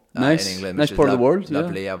Cornwall, nice. in England, nice which part is of the world.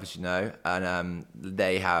 lovely, obviously, and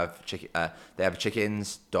they have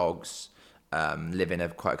chickens, dogs, live in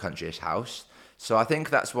quite a countryish house. So I think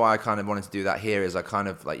that's why I kind of wanted to do that here. Is I kind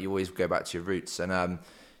of like, you always go back to your roots, and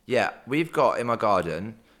yeah, we've got in my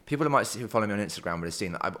garden. People who follow me on Instagram would have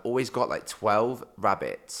seen that I've always got like 12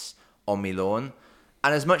 rabbits on my lawn,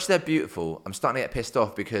 and as much as they're beautiful, I'm starting to get pissed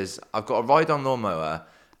off because I've got a ride-on lawnmower.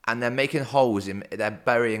 And they're making they're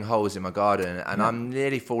burying holes in my garden, and I'm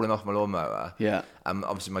nearly falling off my lawnmower. Yeah.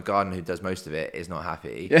 Obviously my gardener, who does most of it, is not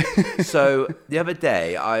happy. Yeah. So the other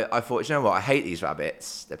day, I thought, you know what? I hate these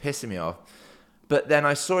rabbits. They're pissing me off. But then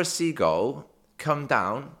I saw a seagull come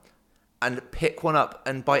down and pick one up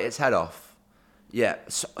and bite its head off. Yeah.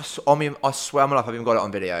 So, I swear on my life, I've even got it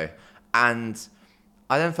on video. And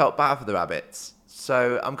I then felt bad for the rabbits.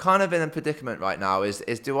 So I'm kind of in a predicament right now. Is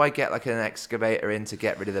do I get like an excavator in to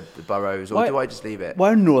get rid of the burrows, or do I just leave it?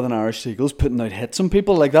 Why are Northern Irish seagulls putting out hits on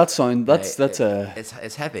people like that?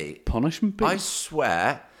 It's heavy punishment. I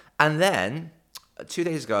swear. And then 2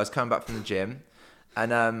 days ago, I was coming back from the gym,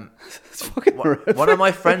 and it's fucking one of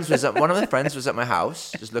my friends was at my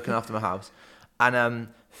house, just looking after my house, and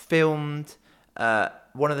filmed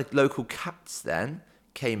one of the local cats. Then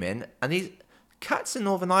came in, and these cats in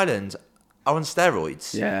Northern Ireland are on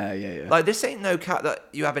steroids. Yeah. Like, this ain't no cat that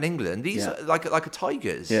you have in England. These are like a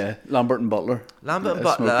tigers. Yeah, Lambert and Butler.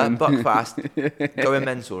 Buckfast, going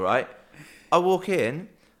mental, right? I walk in,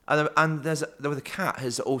 and the cat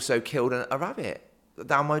has also killed a rabbit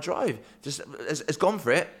down my drive. Just has gone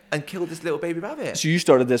for it and killed this little baby rabbit. So you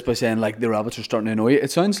started this by saying like the rabbits are starting to annoy you. It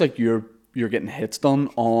sounds like you're getting hits done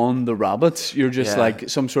on the rabbits. You're just like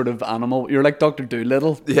some sort of animal. You're like Dr.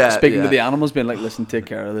 Dolittle, speaking to the animals, being like, "Listen, take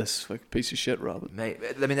care of this like piece of shit rabbit." Mate,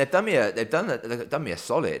 I mean, they've done me a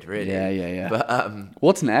solid, really. Yeah. But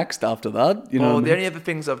what's next after that? The only other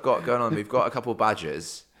things I've got going on, we've got a couple of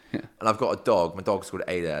badgers, and I've got a dog. My dog's called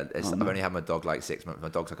Ada. I've only had my dog like 6 months. My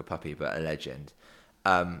dog's like a puppy, but a legend.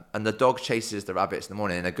 And the dog chases the rabbits in the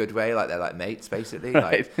morning in a good way, like they're like mates, basically.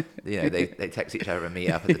 Right. Like, they text each other and meet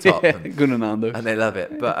up at the top, and they love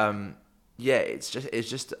it. But yeah, it's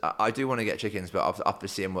just I do want to get chickens, but after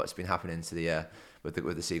seeing what's been happening to the with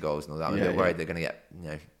the seagulls and all that, I'm a bit worried they're going to get,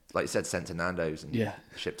 like you said, sent to Nando's and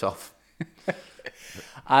shipped off.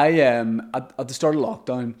 I at the start of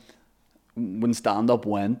lockdown, when stand up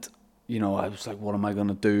went, I was like, what am I going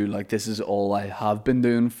to do? Like, this is all I have been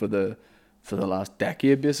doing for the last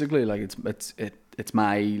decade, basically. Like, it's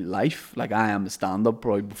my life. Like, I am a stand-up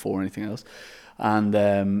probably before anything else. And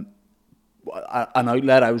an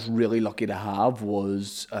outlet I was really lucky to have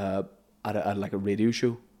was at a radio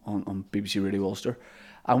show on BBC Radio Ulster,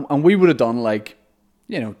 and we would have done like,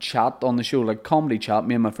 chat on the show, like comedy chat.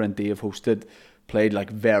 Me and my friend Dave hosted, played like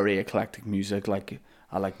very eclectic music, like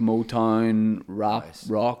I like Motown, rap,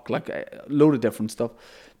 rock, like a load of different stuff,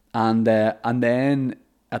 and then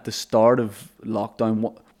at the start of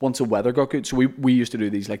lockdown, once the weather got good, so we used to do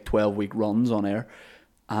these like 12-week runs on air,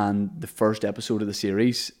 and the first episode of the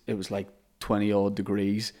series, it was like 20 odd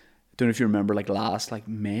degrees. I don't know if you remember, like last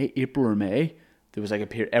April or May, there was like a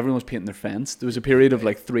period, everyone was painting their fence. There was a period of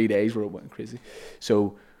like 3 days where it went crazy.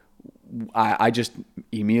 So I just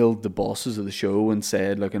emailed the bosses of the show and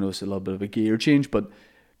said, look, I know it's a little bit of a gear change, but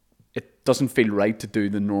it doesn't feel right to do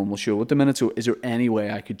the normal show at the minute. So is there any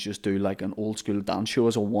way I could just do like an old school dance show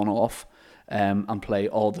as a one-off, and play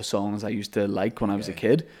all the songs I used to like when I was a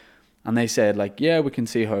kid? And they said like, yeah, we can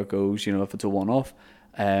see how it goes, if it's a one-off.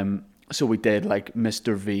 So we did like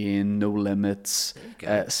Mr. Vane, No Limits,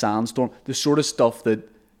 Sandstorm, the sort of stuff that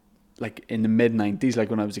like in the mid-90s, like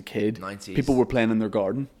when I was a kid, 90s. people were playing in their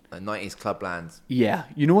garden. 90s clubland. Yeah,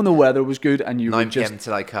 you know when the weather was good and you 9 were just p.m. to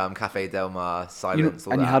like Cafe Del Mar, Silence, you know,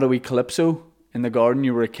 all and that. you had a wee calypso in the garden.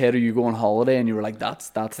 You were a kid, or you go on holiday, and you were like, "That's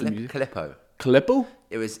the music." Calippo. Calypso.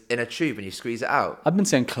 It was in a tube and you squeeze it out. I've been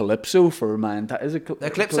saying calypso for my entire. Is it No,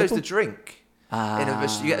 Calypso's the drink.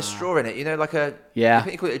 You get a straw in it, you know, like a. Yeah. I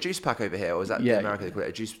think you call it a juice pack over here, or is that Yeah. in America they call it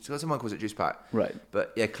a juice? Someone calls it juice pack. Right.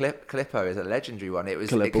 But yeah, Calippo is a legendary one. It was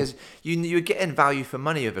Calippo. because you were getting value for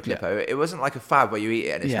money with a Calippo. It wasn't like a fab where you eat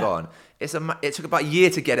it and it's Yeah. gone. It took about a year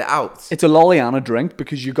to get it out. It's a lolly and a drink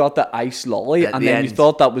because you got the ice lolly, At and the then you end.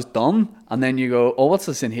 thought that was done, and then you go, "Oh, what's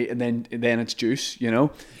this in here?" And then it's juice, you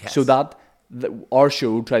know. Yes. So our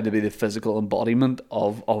show tried to be the physical embodiment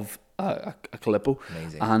of a Calippo,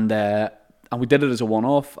 Amazing. and we did it as a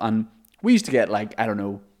one-off, and we used to get like, I don't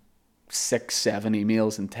know, 6-7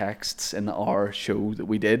 emails and texts in our show that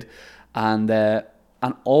we did, and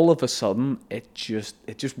all of a sudden it just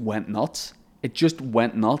went nuts. It just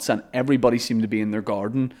went nuts, and everybody seemed to be in their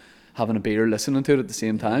garden having a beer, listening to it at the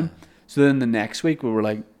same time. So then the next week we were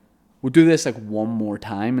like, we'll do this like one more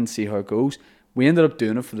time and see how it goes. We ended up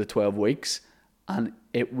doing it for the 12 weeks, and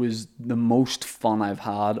it was the most fun I've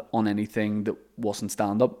had on anything that wasn't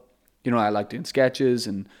stand-up. You know, I like doing sketches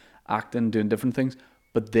and acting, doing different things,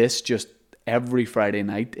 but this just, every Friday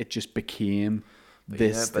night, it just became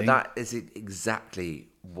this thing. But that is exactly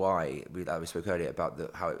why we spoke earlier about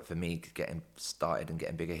how it, for me, getting started and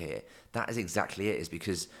getting bigger here. That is exactly it. Is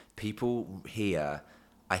because people here,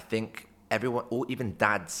 I think everyone, even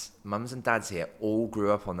mums and dads here, all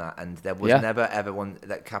grew up on that, and there was never ever one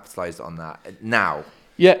that capitalized on that. Now,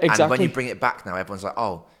 yeah, exactly. And when you bring it back now, everyone's like,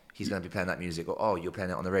 oh, he's going to be playing that music, or oh, you're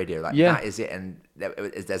playing it on the radio. Like that is it, and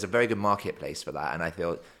there's a very good marketplace for that, and I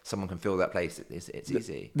feel someone can fill that place. It's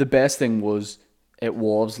easy. The best thing was, it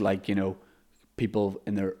was like, you know, people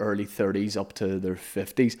in their early 30s up to their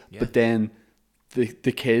 50s, but then the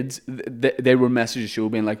kids, they were messaging the show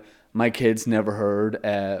being like, my kids never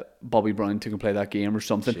heard Bobby Brown Took and Play That Game or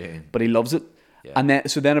something, Shame. but he loves it. Yeah. And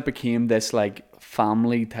then it became this like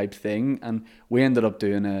family type thing, and we ended up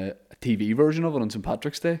doing a TV version of it on St.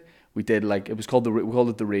 Patrick's Day. We did like, we called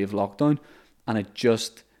it the Rave Lockdown, and it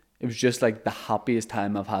was just like the happiest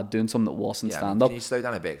time I've had doing something that wasn't stand up. Can you slow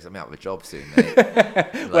down a bit, because I'm out of a job soon, mate.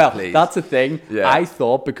 Well, please. that's the thing. Yeah. I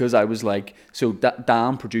thought, because I was like, so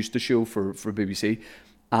Dan produced the show for BBC,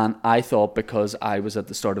 and I thought because I was at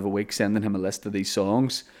the start of a week sending him a list of these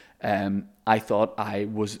songs, I thought I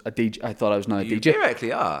was a DJ. I thought I was now a You DJ.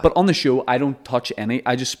 theoretically are. But on the show, I don't touch any.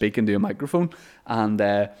 I just speak into a microphone, and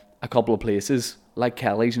a couple of places like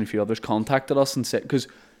Kelly's and a few others contacted us and said, because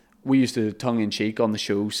we used to tongue in cheek on the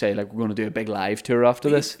show say like, we're going to do a big live tour after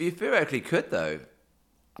this. You theoretically could, though.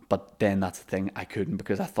 But then that's the thing, I couldn't,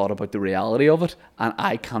 because I thought about the reality of it, and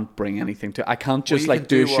I can't bring anything to it. I can't just you like can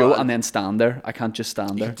do a do show what- and then stand there. I can't just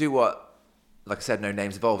stand You there. can do what, like I said, no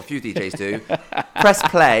names involved. A few DJs do. Press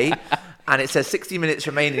play, and it says 60 minutes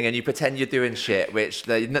remaining, and you pretend you're doing shit. Which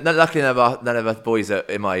luckily none of us boys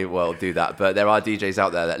in my world do that. But there are DJs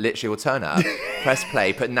out there that literally will turn up, press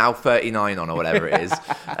play, put now 39 on or whatever it is,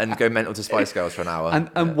 and go mental to Spice Girls for an hour.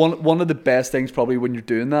 And one of the best things probably when you're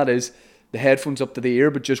doing that is the headphones up to the ear,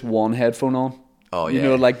 but just one headphone on. Oh, You yeah.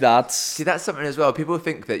 know, like that's... See, that's something as well. People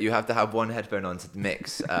think that you have to have one headphone on to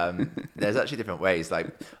mix. There's actually different ways. Like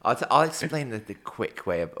I'll explain the quick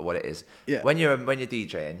way of what it is. Yeah. When you're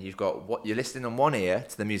DJing, you've got what you're listening on one ear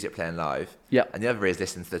to the music playing live. Yeah. And the other ear is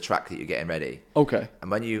listening to the track that you're getting ready. Okay. And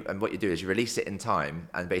what you do is you release it in time,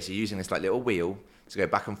 and basically using this like little wheel to go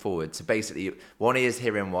back and forward. So basically, one ear is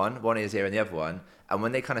hearing one ear is hearing the other one, and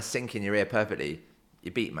when they kind of sync in your ear perfectly,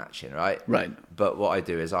 you're beat matching, right? Right. But what I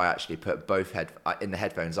do is I actually put in the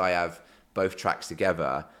headphones. I have both tracks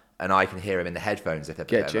together, and I can hear them in the headphones if they're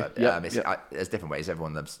Get you. together. Yeah, There's different ways.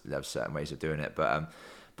 Everyone loves certain ways of doing it, but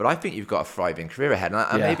I think you've got a thriving career ahead,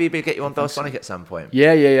 and Yeah. maybe we'll get you on Bell Sonic at some point.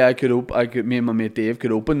 Yeah. I could. Me and my mate Dave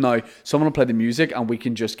could open now. Someone will play the music, and we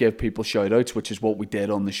can just give people shout outs, which is what we did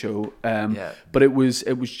on the show. But it was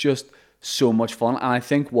just so much fun, and I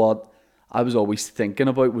think what I was always thinking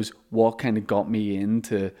about was what kind of got me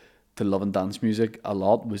into love and dance music a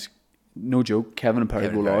lot was, no joke, Kevin and Perry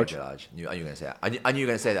Go Large. I knew you were going to say that. I knew you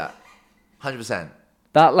were going to say that. 100%.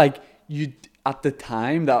 That, like, you at the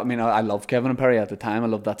time, that, I mean, I love Kevin and Perry at the time. I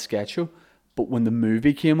loved that sketch show, but when the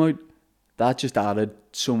movie came out, that just added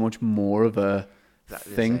so much more of a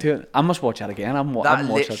thing to it. I must watch that again. I haven't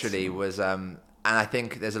watched Literally was, and I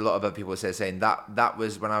think there's a lot of other people saying that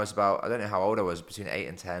was when I was about, I don't know how old I was, between 8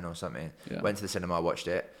 and 10 or something. Yeah. Went to the cinema, watched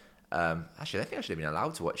it. Actually, I think I should have been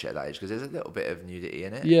allowed to watch it at that age, because there's a little bit of nudity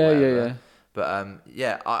in it. Yeah, whatever. yeah. But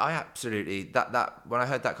I absolutely, that when I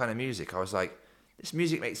heard that kind of music, I was like, this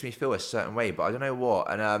music makes me feel a certain way, but I don't know what,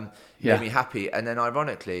 and Yeah. made me happy. And then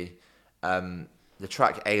ironically, the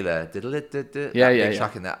track Ayla,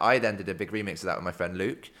 track in that, I then did a big remix of that with my friend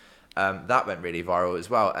Luke. That went really viral as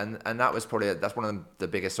well, and that was probably that's one of the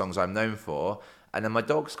biggest songs I'm known for. And then my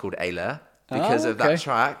dog's called Ayla because of that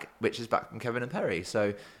track, which is back from Kevin and Perry.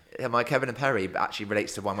 So my Kevin and Perry actually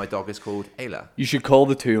relates to why my dog is called Ayla. You should call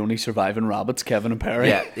the two only surviving rabbits Kevin and Perry.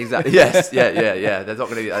 Yeah, exactly. Yes, yeah. There's not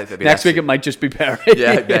going to be Next week it might just be Perry.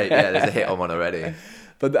 Yeah, there's a hit on one already.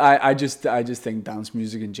 But I just think dance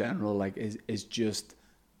music in general like is just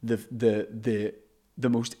the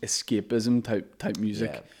most escapism type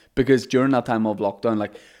music. Yeah. Because during that time of lockdown,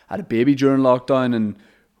 like I had a baby during lockdown, and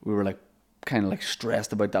we were like kind of like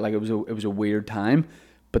stressed about that. Like it was a weird time.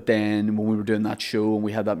 But then when we were doing that show and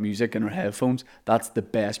we had that music in our headphones, that's the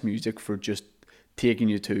best music for just taking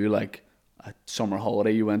you to like a summer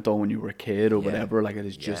holiday you went on when you were a kid or whatever. Like it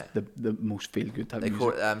is just the most feel good type of music.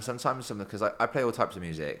 They call it sometimes because I play all types of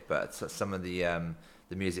music, but some of the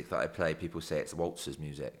music that I play, people say it's waltzers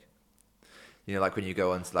music. You know, like when you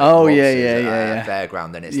go on to like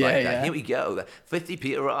fairground, then it's here we go, 50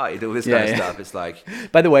 Peter ride, all this kind of stuff. It's like,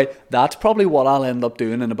 by the way, that's probably what I'll end up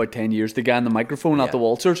doing in about 10 years. The guy on the microphone at the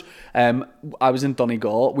Waltzers. I was in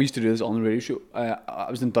Donegal. We used to do this on the radio show.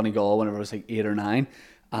 I was in Donegal whenever I was like 8 or 9,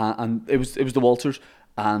 and it was the Waltzers,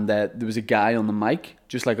 and there was a guy on the mic,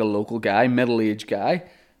 just like a local guy, middle-aged guy.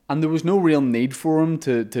 And there was no real need for him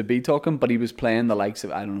to be talking, but he was playing the likes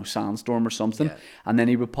of, I don't know, Sandstorm or something. Yeah. And then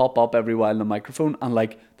he would pop up every while on the microphone. And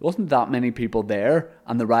like, there wasn't that many people there,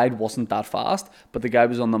 and the ride wasn't that fast. But the guy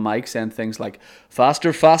was on the mic saying things like,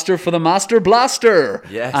 faster, faster for the Master Blaster.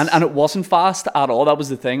 Yes. And it wasn't fast at all. That was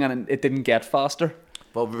the thing. And it didn't get faster.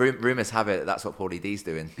 Well, rumours have it that's what Paulie D's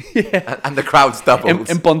doing. Yeah. And the crowd's doubled.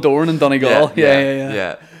 In Bundoran and Donegal.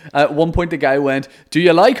 Yeah. At one point, the guy went, "Do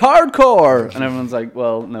you like hardcore?" And everyone's like,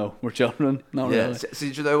 "Well, no, we're children, not really." So do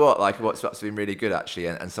you know what? Like, what's been really good actually,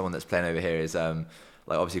 and someone that's playing over here is like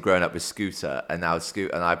obviously growing up with Scooter, and now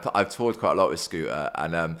Scooter, and I've toured quite a lot with Scooter,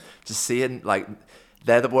 and just seeing like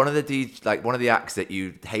they're one of the acts that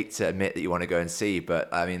you hate to admit that you want to go and see,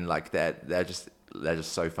 but I mean like they're just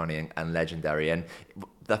so funny and legendary. And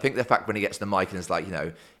I think the fact when he gets to the mic and it's like, you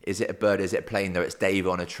know, is it a bird, is it a plane? No, it's Dave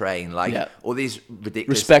on a train. Like all these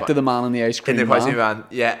ridiculous... Respect to the man in the ice cream van.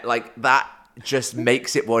 Yeah, like that just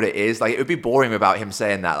makes it what it is. Like it would be boring without him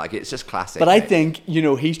saying that. Like it's just classic. But I think, you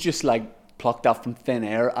know, he's just like plucked up from thin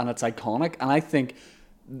air and it's iconic. And I think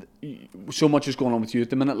so much is going on with you at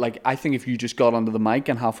the minute. Like I think if you just got onto the mic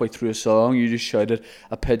and halfway through a song you just shouted,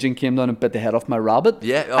 "A pigeon came down and bit the head off my rabbit,"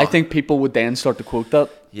 I think people would then start to quote that.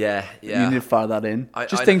 You need to fire that in.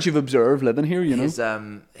 Things you've observed living here, you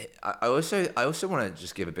know. I also want to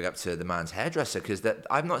just give a big up to the man's hairdresser, because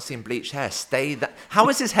I've not seen bleached hair stay that. How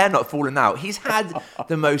has his hair not fallen out? He's had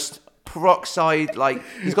the most peroxide, like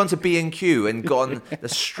he's gone to B&Q and gone the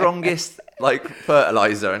strongest like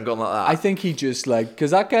fertilizer and gone like that. I think he just like,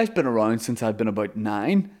 because that guy's been around since I've been about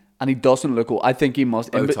 9 and he doesn't look old. I think he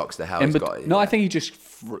must Botox the hell he's got. No, I think he just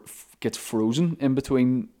gets frozen in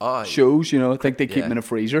between shows, you know. I think they keep him in a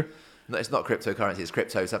freezer. No, it's not cryptocurrency, it's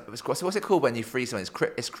crypto. So what's it called when you freeze something?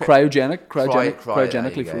 It's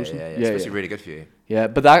cryogenically frozen. Yeah. It's supposed to be really good for you. Yeah,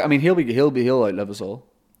 but that, I mean, he'll outlive us all.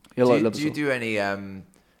 Do you do any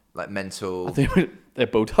like mental? I think they're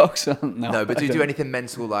Botox. No, but do you do anything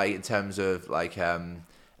mental, like in terms of like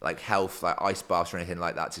health, like ice baths or anything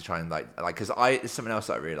like that, to try and like because it's something else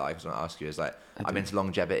that I really like. I was going to ask you is like I'm into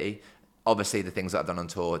longevity. Obviously, the things that I've done on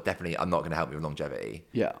tour definitely are not going to help me with longevity.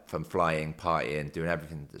 Yeah. From flying, partying, doing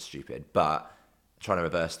everything that's stupid. But trying to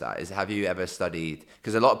reverse that is, have you ever studied?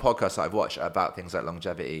 Because a lot of podcasts that I've watched are about things like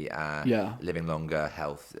longevity, living longer,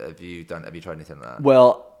 health. Have you tried anything like that?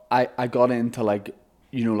 Well, I got into like,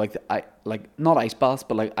 you know, like not ice baths,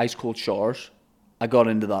 but like ice cold showers. I got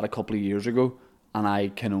into that a couple of years ago, and I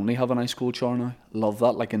can only have an ice cold shower now. Love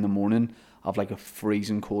that. Like in the morning, I have like a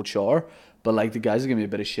freezing cold shower. But like the guys are giving me a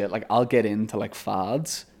bit of shit. Like I'll get into like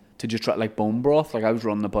fads to just try like bone broth. Like I was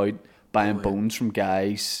running about buying bones from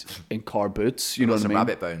guys in car boots. You know what I mean?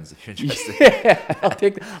 Rabbit bones if you're interested. Yeah,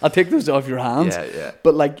 I'll take those off your hands. Yeah.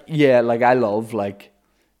 But like I love like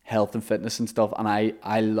health and fitness and stuff. And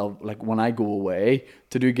I love like when I go away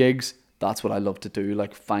to do gigs, that's what I love to do.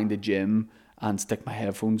 Like find a gym and stick my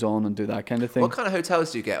headphones on and do that kind of thing. What kind of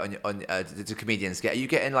hotels do you get do comedians get? Are you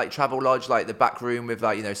getting like Travel Lodge, like the back room with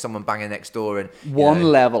like, you know, someone banging next door and one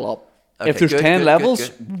level up? Okay, if there's 10 levels,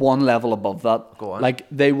 one level above that. Go on. Like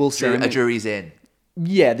they will say a jury's in.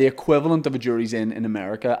 Yeah, the equivalent of a jury's in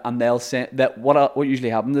America, and they'll say that what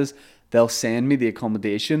usually happens is they'll send me the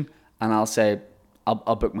accommodation and I'll say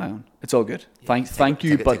I'll book my own. It's all good. Thank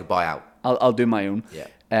you, but take a buyout. I'll do my own.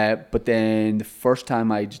 Yeah. But then the first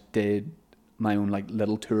time I just did my own like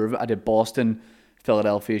little tour of it, I did Boston,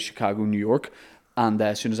 Philadelphia, Chicago, New York. And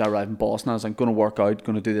as soon as I arrived in Boston, I was like, going to work out,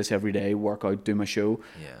 going to do this every day, work out, do my show.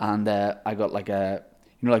 Yeah. And I got like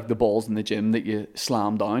like the balls in the gym that you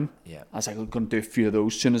slam down. Yeah. I was like, I'm going to do a few of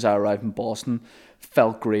those. As soon as I arrived in Boston,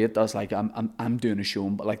 felt great. I was like, I'm doing a show.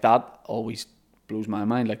 But like that always blows my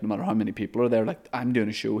mind. Like no matter how many people are there, like I'm doing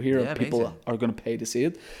a show here. Yeah, people amazing. are going to pay to see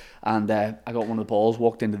it. And I got one of the balls,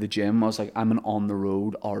 walked into the gym. I was like, I'm an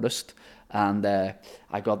on-the-road artist. And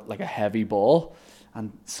I got like a heavy ball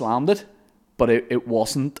and slammed it. But it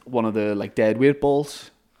wasn't one of the like dead weight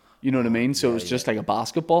balls. You know what I mean? So it was just like a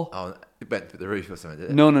basketball. Oh, it went through the roof or something,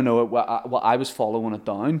 did it? No. I was following it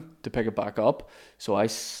down to pick it back up. So I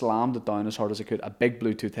slammed it down as hard as I could. I had big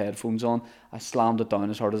Bluetooth headphones on. I slammed it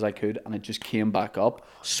down as hard as I could, and it just came back up,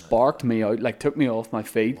 sparked me out, like took me off my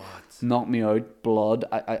feet, knocked me out, blood.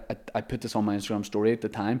 I put this on my Instagram story at the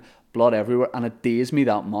time, blood everywhere, and it dazed me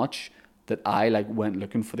that much that I like went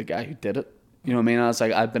looking for the guy who did it. You know what I mean? I was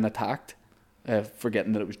like, I've been attacked,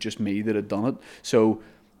 forgetting that it was just me that had done it. So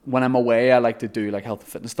when I'm away, I like to do like health and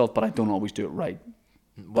fitness stuff, but I don't always do it right.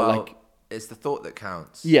 Well, like, it's the thought that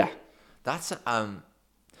counts. Yeah. That's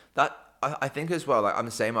that I think as well. Like I'm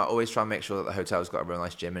the same. I always try and make sure that the hotel's got a real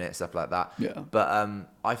nice gym in it, stuff like that. Yeah. But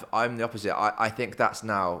I'm the opposite. I think that's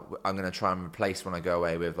now I'm gonna try and replace when I go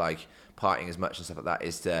away with like partying as much and stuff like that.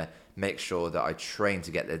 Is to make sure that I train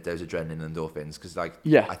to get those adrenaline and endorphins, because like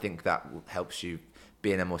I think that helps you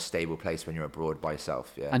be in a more stable place when you're abroad by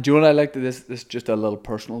yourself. Yeah. And do you know what I like to this is just a little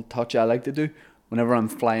personal touch I like to do whenever I'm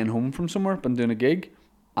flying home from somewhere, been doing a gig.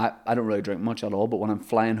 I don't really drink much at all, but when I'm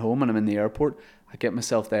flying home and I'm in the airport, I get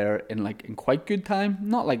myself there in quite good time,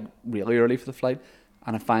 not like really early for the flight,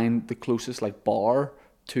 and I find the closest like bar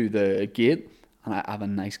to the gate, and I have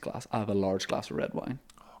a large glass of red wine.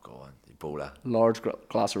 Oh, go on, you baller. Large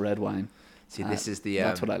glass of red wine. See, this is the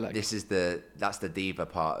that's what I like. That's the diva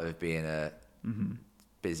part of being a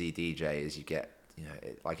busy DJ. Is you get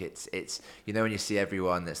it's when you see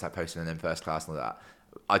everyone that's like posting in them first class and all that.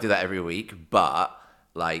 I do that every week, but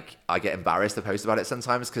like I get embarrassed to post about it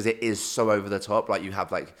sometimes because it is so over the top. Like you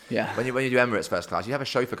have when you do Emirates first class, you have a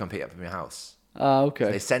chauffeur come pick you up from your house. Okay.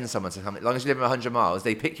 So they send someone to come. As long as you live in 100 miles,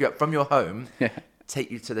 they pick you up from your home,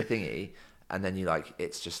 take you to the thingy, and then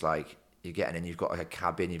it's just like you're getting in. You've got like a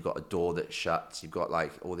cabin, you've got a door that shuts, you've got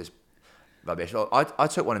like all this rubbish. I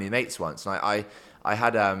took one of my mates once, and I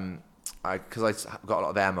had because I got a lot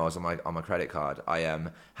of air miles on my credit card. I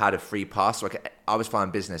had a free pass, so I was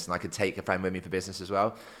flying business, and I could take a friend with me for business as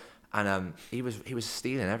well. And he was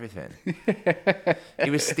stealing everything. He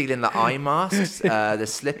was stealing the eye masks, the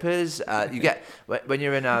slippers. You get when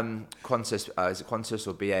you're in Qantas, is it Qantas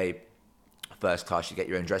or BA first class? You get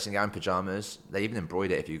your own dressing gown, pajamas. They even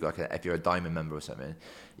embroider it if you're a diamond member or something.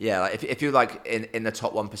 Yeah, like if you're like in the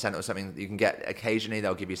top 1% or something, you can get occasionally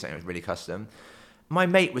they'll give you something that's really custom. My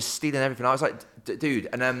mate was stealing everything. I was like, dude,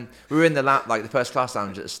 and we were in the first class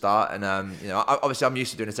lounge at the start, and obviously I'm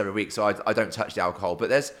used to doing this every week, so I don't touch the alcohol. But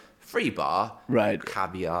there's free bar, right?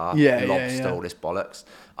 Caviar, lobster, all this bollocks.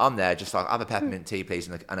 I'm there just like, have a peppermint tea, please,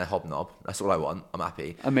 and a hobnob. That's all I want. I'm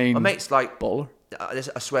happy. I mean, my mate's like, baller. I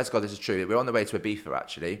swear to God, this is true. We're on the way to Ibiza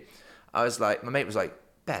actually. I was like, my mate was like,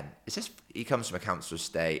 Ben, is this? He comes from a council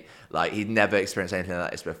estate. Like he'd never experienced anything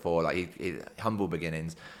like this before. Like he humble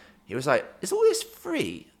beginnings. He was like, is all this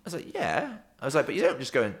free? I was like, yeah. I was like, but you don't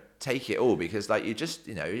just go and take it all because like you just,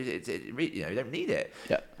 you don't need it.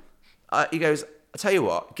 Yeah. He goes, I'll tell you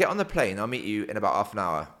what, get on the plane. I'll meet you in about half an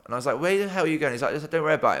hour. And I was like, where the hell are you going? He's like, don't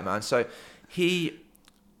worry about it, man. So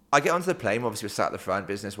I get onto the plane. Obviously, we're sat at the front,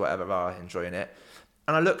 business, whatever, enjoying it.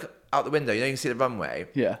 And I look out the window. You can see the runway.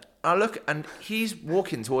 Yeah. And I look, and he's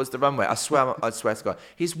walking towards the runway. I swear to God.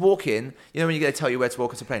 He's walking. You know when you're going to tell you where to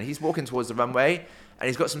walk onto the plane? He's walking towards the runway. And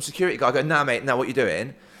he's got some security guy. I go, nah, mate, now what you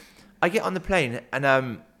doing? I get on the plane,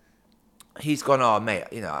 and he's gone, oh, mate,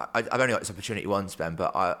 I've only got this opportunity once, Ben,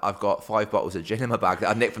 but I've got 5 bottles of gin in my bag that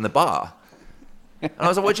I nicked from the bar. And I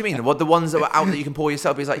was like, what do you mean? What, the ones that were out that you can pour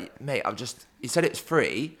yourself? He's like, mate, you said it's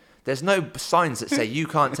free. There's no signs that say you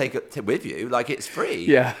can't take it with you. Like, it's free.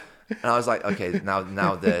 Yeah. And I was like, okay, now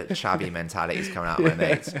the chavvy mentality is coming out of my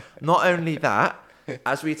mates. Not only that,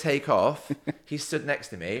 as we take off, he stood next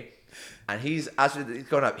to me. And as we've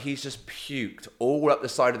gone up, he's just puked all up the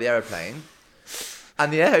side of the aeroplane.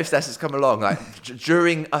 And the air hostess has come along, like,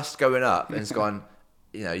 during us going up, and has gone,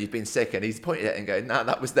 you've been sick. And he's pointed at it and going, nah,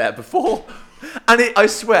 that was there before. And I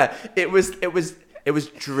swear, it was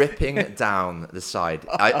dripping down the side.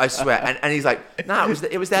 I swear. And he's like, nah,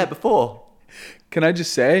 it was there before. Can I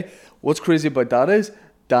just say, what's crazy about that is,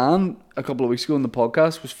 Dan, a couple of weeks ago in the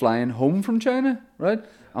podcast, was flying home from China, right?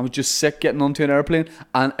 And was just sick getting onto an airplane.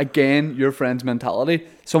 And again, your friend's mentality.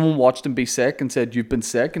 Someone watched him be sick and said, "You've been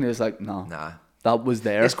sick," and he was like, "No, Nah. that was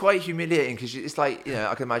there." It's quite humiliating because it's like,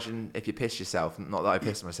 I can imagine if you piss yourself, not that I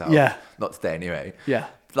piss myself. Yeah. Not today anyway. Yeah.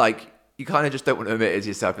 Like, you kind of just don't want to admit it to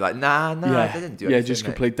yourself. You're like, nah, I didn't do anything. Yeah, just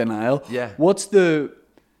complete denial. Yeah. What's the,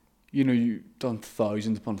 you've done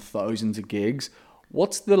thousands upon thousands of gigs.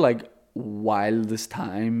 What's the, like, wildest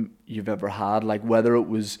time you've ever had? Like, whether it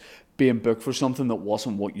was being booked for something that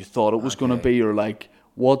wasn't what you thought it was going to be, or like,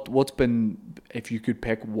 what's been, if you could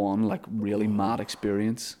pick one, like, really mad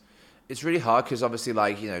experience? It's really hard because obviously,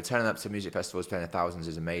 like, turning up to music festivals, playing at thousands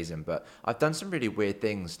is amazing. But I've done some really weird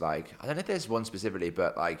things. Like, I don't know if there's one specifically,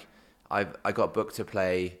 but like, I got booked to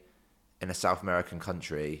play in a South American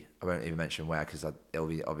country. I won't even mention where because it'll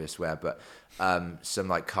be obvious where. But some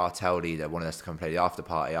like cartel leader wanted us to come play the after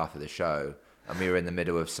party after the show, and we were in the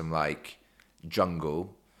middle of some like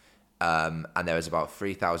jungle, and there was about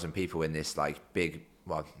 3,000 people in this like big,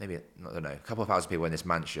 well, maybe I don't know, a couple of thousand people in this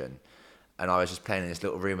mansion. And I was just playing in this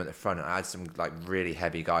little room at the front, and I had some like really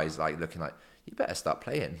heavy guys like looking like, "You better start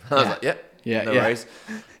playing." I was like, "Yeah, no worries."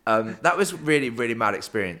 That was really, really mad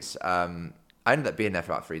experience. I ended up being there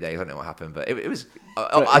for about 3 days. I don't know what happened, but it was,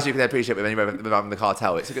 as you can appreciate with anyone the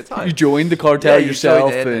cartel, it's a good time. You joined the cartel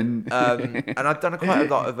yourself, and I've done quite a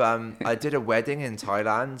lot of. I did a wedding in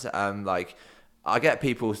Thailand. Like, I get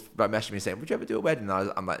people like messaging me saying, "Would you ever do a wedding?"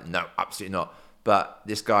 And I'm like, "No, absolutely not." But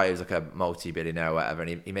this guy was like a multi-billionaire or whatever,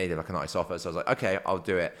 and he made it like a nice offer. So I was like, okay, I'll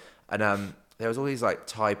do it. And there was all these like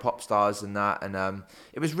Thai pop stars and that, and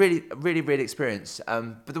it was really, really, really experience.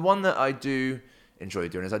 But the one that I do enjoy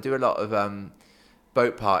doing is I do a lot of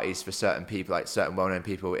boat parties for certain people, like certain well-known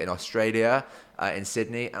people in Australia, in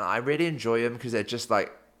Sydney, and I really enjoy them because they're just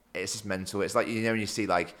like, it's just mental. It's like, when you see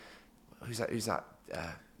like, who's that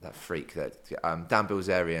freak that Dan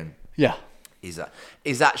Bilzerian. Yeah.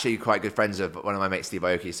 He's actually quite good friends of one of my mates, Steve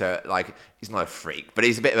Aoki. So like, he's not a freak, but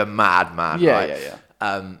he's a bit of a madman. Yeah, right?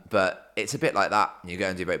 yeah. But it's a bit like that. You go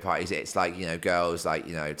and do boat parties. It's like, girls like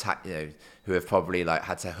who have probably like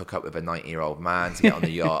had to hook up with a 90-year-old man to get on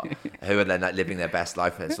the yacht, who are then like living their best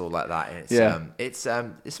life, and it's all like that. And it's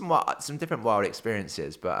some different wild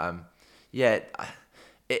experiences. But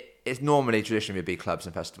it's normally traditionally would be clubs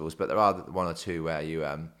and festivals, but there are one or two where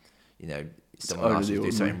someone asks you to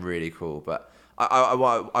do something really cool. But I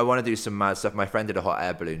want to do some mad stuff. My friend did a hot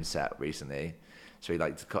air balloon set recently, so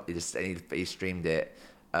he streamed it.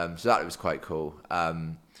 So that was quite cool.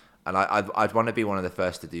 And I'd want to be one of the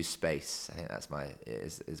first to do space. I think that's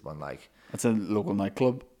is one like. That's a local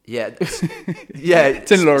nightclub. Yeah, yeah.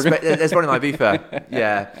 It's in Lurgan. There's one in Ibiza.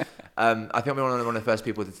 Yeah. I think we're one of the first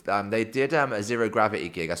people to, they did a zero gravity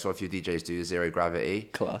gig. I saw a few DJs do zero gravity.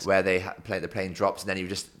 Class. Where they play the plane drops and then you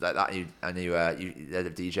just like that you end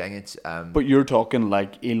up DJing it. But you're talking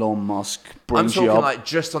like Elon Musk brings I'm you talking up. like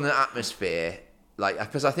just on the atmosphere. Like,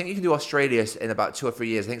 because I think you can do Australia in about 2 or 3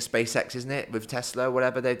 years. I think SpaceX, isn't it, with Tesla or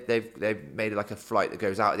whatever? They've made like a flight that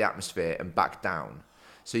goes out of the atmosphere and back down.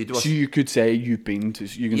 So you could say you've been to.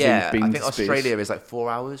 You can say you've been I think to Australia space. Is like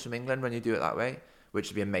 4 hours from England when you do it that way, which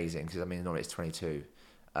would be amazing because normally it's 22.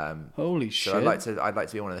 Holy shit! So I'd like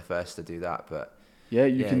to be one of the first to do that, but yeah,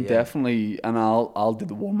 you can definitely, and I'll do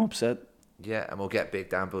the warm up set. Yeah, and we'll get Big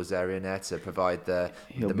Dan Bilzerian there to provide the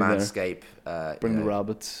manscape. Bring the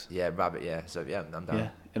rabbits. Yeah, rabbit. Yeah, so yeah, I'm down. Yeah,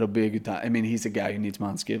 it'll be a good time. I mean, he's a guy who needs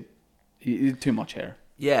manscape. He too much hair.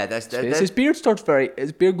 Yeah, his beard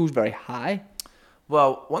goes very high.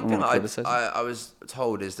 Well, one thing I was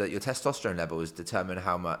told is that your testosterone levels determine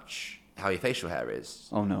how your facial hair is.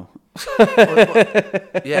 Oh no.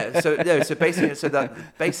 Yeah. So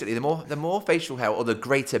basically, the more facial hair or the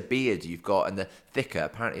greater beard you've got and the thicker,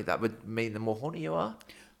 apparently that would mean the more horny you are.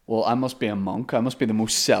 Well, I must be a monk. I must be the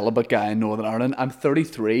most celibate guy in Northern Ireland. I'm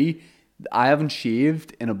 33. I haven't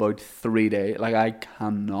shaved in about 3 days. Like, I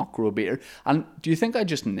cannot grow a beard. And do you think I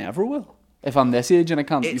just never will? If I'm this age and I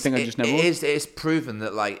can't, you think I just never will? It's proven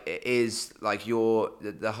that like it is like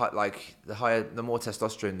the higher, the more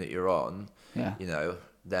testosterone that you're on,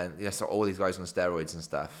 then so all these guys on steroids and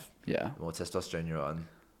stuff. Yeah. The more testosterone you're on.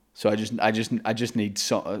 So I just need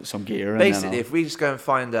some gear. Basically, if we just go and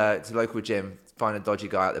find to the local gym, find a dodgy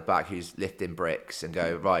guy at the back who's lifting bricks and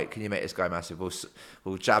go, right, can you make this guy massive?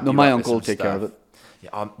 We'll jab. No, my uncle will take care of it.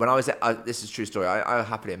 Yeah, when I was this is a true story. I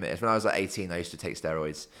happily admit it. When I was like 18, I used to take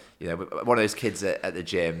steroids. One of those kids at the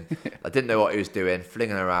gym. I didn't know what he was doing,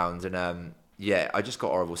 flinging around, and I just got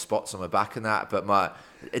horrible spots on my back and that. But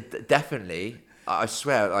definitely, I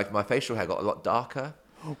swear, like my facial hair got a lot darker.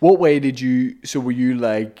 What way did you? So were you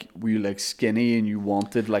like skinny and you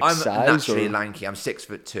wanted like I'm size? naturally Or? lanky. I'm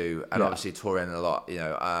 6'2", and Yeah. obviously touring a lot.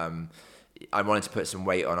 I wanted to put some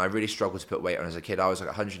weight on. I really struggled to put weight on as a kid. I was like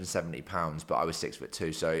 170 pounds, but I was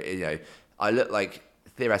 6'2", so I looked like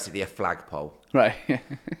theoretically a flagpole. Right.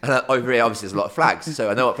 And over here, obviously, there's a lot of flags, so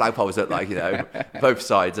I know what flagpoles look like. Both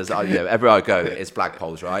sides. Everywhere I go, it's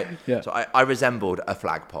flagpoles, right? Yeah. So I resembled a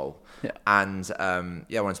flagpole. Yeah. And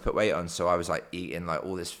I wanted to put weight on, so I was like eating like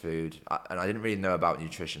all this food, and I didn't really know about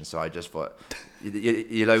nutrition, so I just thought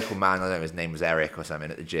your local man, I don't know, his name was Eric or something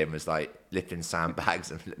at the gym, was like lifting sandbags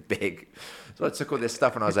and looked big. So I took all this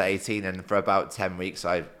stuff when I was at 18, and for about 10 weeks,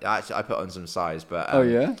 I put on some size. But Oh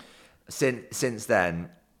yeah. Since then,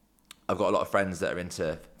 I've got a lot of friends that are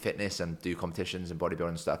into fitness and do competitions and bodybuilding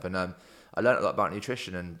and stuff, and I learned a lot about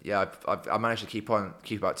nutrition, and I managed to keep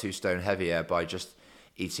about 2 stone heavier by just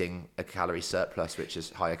eating a calorie surplus, which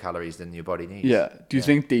is higher calories than your body needs. Yeah. Do you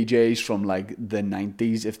think DJs from like the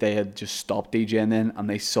 90s, if they had just stopped DJing then and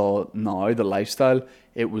they saw now the lifestyle,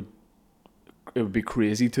 it would be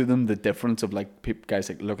crazy to them, the difference of like guys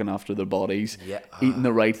like looking after their bodies, eating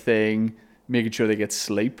the right thing, making sure they get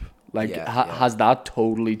sleep. Like, has that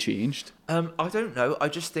totally changed? I don't know. I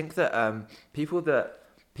just think that people that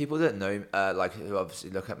know, like who obviously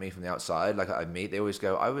look at me from the outside, like I meet, they always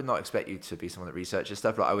go, I would not expect you to be someone that researches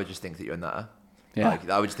stuff. Like I would just think that you're a nutter. Yeah. Like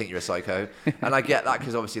I would just think you're a psycho. And I get that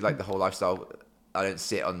because obviously like the whole lifestyle, I don't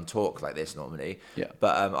sit on talk like this normally. Yeah.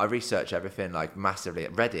 But I research everything like massively.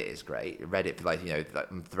 Reddit is great. Reddit for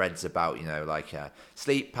like threads about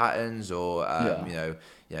sleep patterns or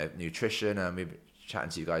nutrition. And we've been chatting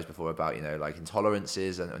to you guys before about like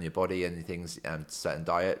intolerances on your body and things and certain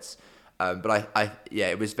diets. But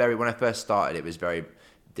it was very, when I first started, it was very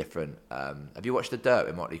different. Have you watched The Dirt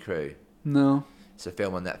with Motley Crue? No. It's a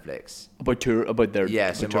film on Netflix. About their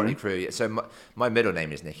So Motley Crue. So my middle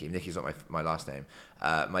name is Nicky. Nicky's not my last name.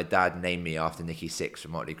 My dad named me after Nicky Six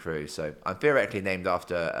from Motley Crue. So I'm theoretically named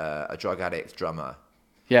after a drug addict drummer.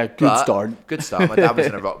 Yeah, good start. Good start. My dad was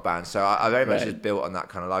in a rock band, so I very much just built on that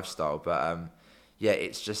kind of lifestyle. But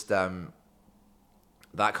it's just that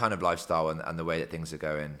kind of lifestyle and the way that things are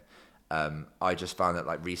going. I just found that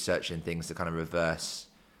like researching things to kind of reverse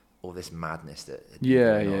all this madness that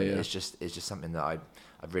it's just something that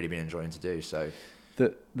I've really been enjoying to do. So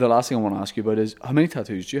the last thing I want to ask you about is, how many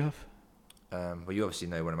tattoos do you have? Well, you obviously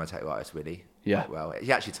know one of my tattoo artists, Willie. Yeah. Well,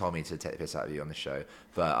 he actually told me to take the piss out of you on the show,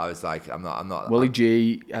 but I was like, I'm not. Willie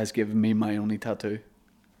G has given me my only tattoo.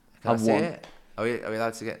 Can I see it? Are we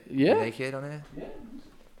allowed to get naked on here? Yeah.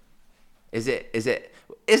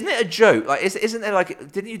 Isn't it a joke? Like, isn't there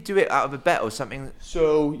like? Didn't you do it out of a bet or something?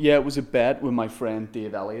 So yeah, it was a bet with my friend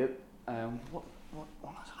Dave Elliott. What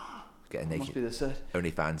one is it on? Getting naked. Must be this side.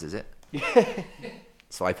 OnlyFans, is it? Yeah.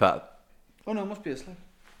 Swipe up. Oh no, it must be this side.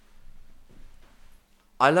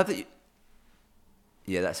 I love that you.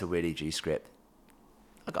 Yeah, that's a Willie G script.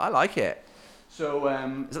 I like it. So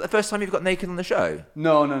is that the first time you've got naked on the show?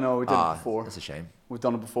 No, we did it before. That's a shame. We've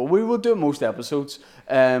done it before. We will do it most episodes.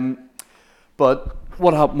 But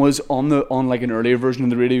what happened was on like an earlier version of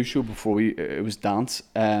the radio show before it was dance.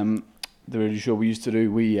 The radio show we used to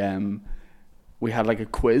do, we had like a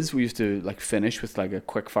quiz. We used to like finish with like a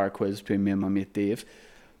quick fire quiz between me and my mate Dave,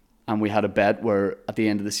 and we had a bet where at the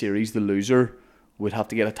end of the series the loser would have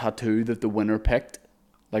to get a tattoo that the winner picked,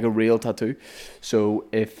 like a real tattoo. So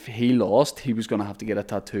if he lost, he was going to have to get a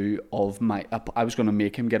tattoo of I was going to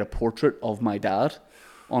make him get a portrait of my dad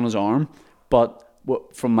on his arm, but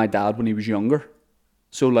from my dad when he was younger.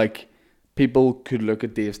 So like people could look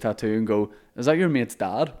at Dave's tattoo and go, is that your mate's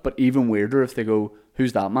dad? But even weirder if they go,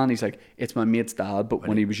 who's that man? He's like, it's my mate's dad, but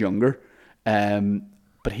when he was younger.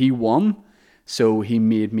 But he won. So he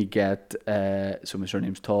made me get, so my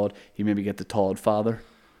surname's Todd, he made me get the Todd father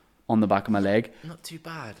on the back of my leg. Not too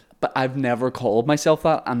bad. But I've never called myself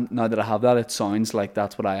that, and now that I have that, it sounds like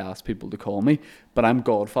that's what I ask people to call me. But I'm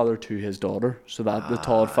godfather to his daughter, so that the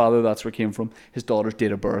Todd father, that's where it came from. His daughter's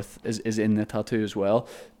date of birth is in the tattoo as well.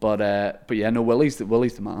 But yeah, no, Willie's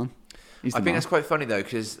the man. I think that's quite funny though,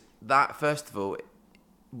 because that, first of all,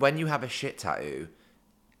 when you have a shit tattoo,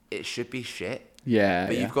 it should be shit. Yeah,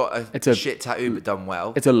 but you've got a shit tattoo but done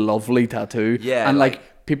well. It's a lovely tattoo. Yeah, and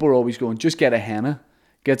like people are always going, just get a henna,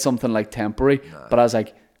 get something like temporary. No. But I was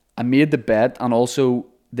like, I made the bet, and also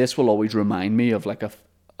this will always remind me of like a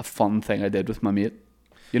fun thing I did with my mate.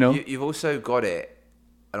 You know, you've also got it,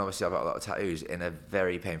 and obviously I've got a lot of tattoos in a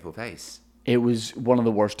very painful place. It was one of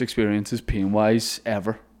the worst experiences pain-wise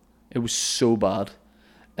ever. It was so bad.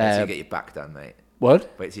 Wait till you get your back done, mate.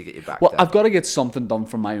 What? Wait till you get your back done. Well, I've got to get something done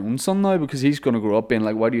for my own son now, because he's going to grow up being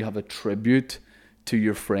like, why do you have a tribute to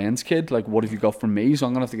your friend's kid? Like, what have you got for me? So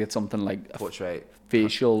I'm gonna have to get something like a Portrait.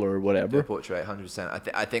 facial or whatever. Portrait,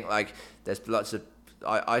 100%. I think like there's lots of.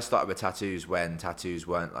 I started with tattoos when tattoos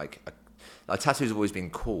weren't like tattoos have always been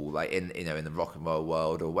cool, like in in the rock and roll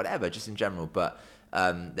world or whatever, just in general. But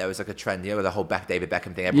there was like a trend, with the whole David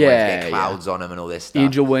Beckham thing. Everyone was getting clouds on them and all this stuff.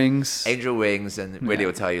 Angel wings, and Willie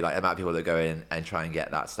will tell you like the amount of people that go in and try and get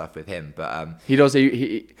that stuff with him. But he does.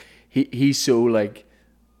 He's so like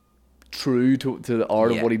true to the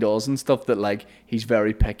art of what he does and stuff that like he's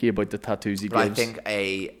very picky about the tattoos he gives. I think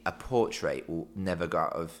a portrait will never go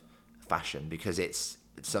out of fashion because it's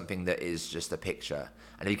something that is just a picture,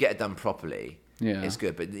 and if you get it done properly, it's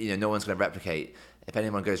good. But no one's going to replicate. If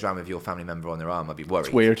anyone goes around with your family member on their arm, I'd be worried.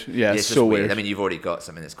 It's weird. Yeah, it's so weird. I mean, you've already got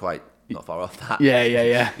something that's quite not far off that.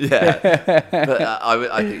 Yeah. But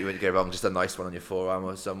I think you wouldn't go wrong. Just a nice one on your forearm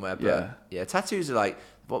or somewhere. But yeah, tattoos are like,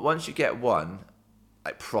 but once you get one,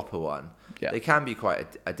 like proper one, they can be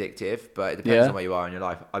quite addictive. But it depends on where you are in your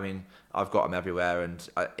life. I mean, I've got them everywhere, and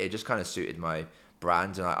it just kind of suited my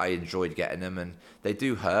brand, and I enjoyed getting them. And they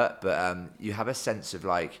do hurt, but you have a sense of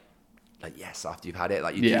like yes, after you've had it,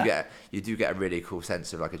 like you do get a really cool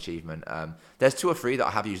sense of like achievement. There's 2 or 3 that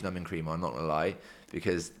I have used numbing cream on, I'm not gonna lie,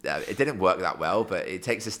 because it didn't work that well, but it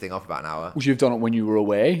takes this thing off about an hour. Would you have done it when you were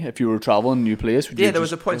away? If you were traveling a new place? There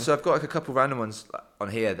was a point. So I've got like a couple random ones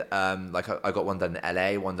on here. That, like I got one done in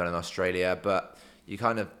LA, one done in Australia, but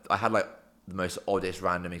I had like the most oddest,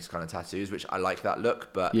 randomest kind of tattoos, which I like that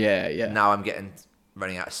look. But now I'm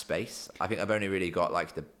running out of space. I think I've only really got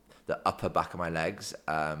like the upper back of my legs,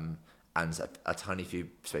 and a tiny few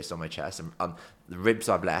spaces on my chest, and the ribs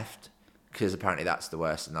I've left because apparently that's the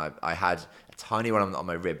worst. And I had a tiny one on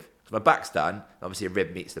my rib. My back's done. Obviously, a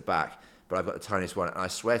rib meets the back, but I've got the tiniest one. And I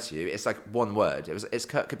swear to you, it's like one word. It's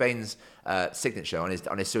Kurt Cobain's signature on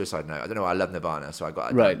his suicide note. I don't know. I love Nirvana, so I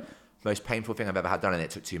got it most painful thing I've ever had done, and it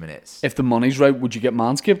took 2 minutes. If the money's right, would you get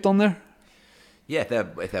Manscaped on there? Yeah,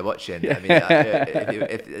 if they're watching, I mean,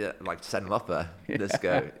 if like send them up, let's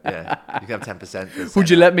go. Yeah, you can have 10%. Would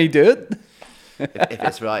you let me do it? If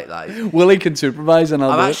it's right, like Willie can supervise, and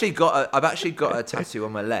I've actually got a tattoo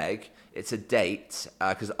on my leg. It's a date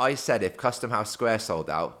because I said if Custom House Square sold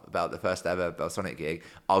out about the first ever Belsonic gig,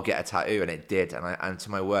 I'll get a tattoo, and it did. And to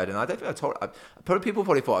my word, and I don't think people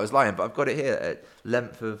probably thought I was lying, but I've got it here at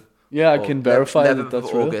length of. Yeah, I can verify that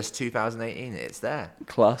that's real. August 2018, it's there.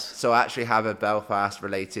 Class. So I actually have a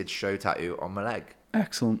Belfast-related show tattoo on my leg.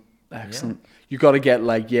 Excellent. Yeah. You got to get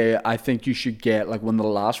I think you should get like when the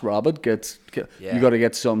last rabbit gets you got to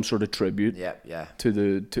get some sort of tribute. To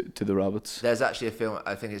the rabbits. There's actually a film.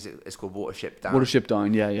 I think it's called Watership Down. Watership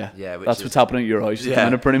Down. Yeah. Yeah. That's what's happening at your house.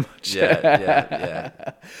 Yeah. Pretty much.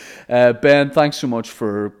 Yeah. Ben, thanks so much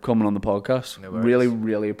for coming on the podcast. No worries. Really,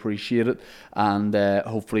 really appreciate it, and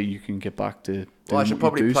hopefully you can get back to. Well, I should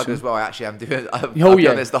probably plug as well. Actually, I'm doing. I've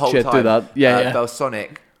done this the whole time. Do that. Yeah.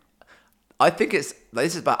 Belsonic. I think this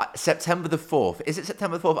is about September the 4th. Is it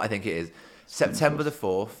September the 4th? I think it is. September the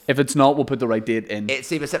 4th. If it's not, we'll put the right date in.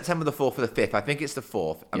 It's either September the 4th or the 5th. I think it's the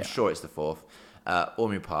 4th. I'm sure it's the 4th.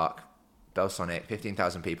 Ormeau Park, Belsonic,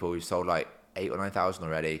 15,000 people. We've sold like 8,000 or 9,000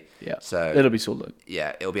 already. Yeah. So it'll be sold out.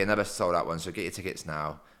 Yeah, it'll be another sold out one. So get your tickets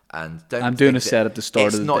now. And I'm doing a set at the start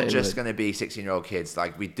of the day. It's not just going to be 16-year-old kids.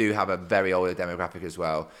 Like we do have a very older demographic as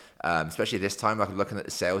well. Especially this time, like looking at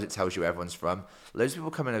the sales, it tells you where everyone's from. Loads of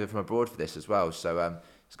people coming over from abroad for this as well. So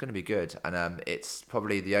it's going to be good. And it's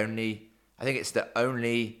probably the only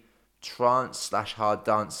trance/hard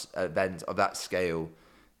dance event of that scale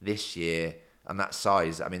this year and that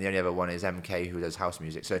size. I mean, the only other one is MK, who does house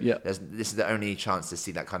music. So this is the only chance to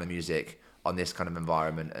see that kind of music on this kind of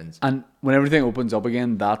environment. And when everything opens up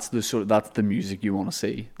again, that's the music you want to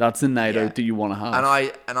see. That's the night out that you want to have.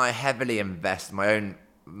 And I heavily invest my own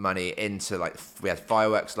money into, like, we had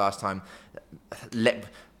fireworks last time.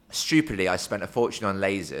 Stupidly, I spent a fortune on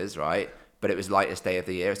lasers, right? But it was lightest day of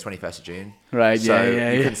the year. It's 21st of June. Right, so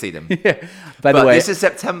you couldn't see them. By the way, this is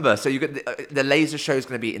September, so the laser show is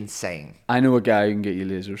going to be insane. I know a guy who can get you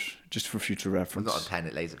lasers, just for future reference. It's not a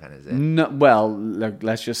laser pen, is it? No, well,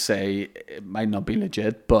 let's just say it might not be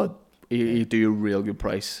legit, but he'll do you a real good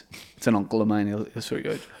price. It's an uncle of mine. He'll sort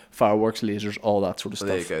you out. Fireworks, lasers, all that sort of stuff.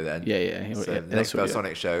 There you go then. Yeah. So the next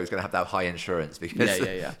Belsonic show is going to have high insurance because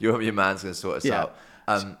your man's going to sort us out.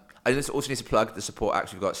 I just also need to plug the support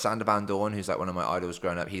acts. We've got Sander Van Doorn, who's like one of my idols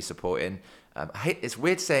growing up. He's supporting. It's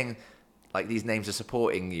weird saying like these names are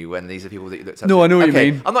supporting you when these are people that you looked up to. No, I know what you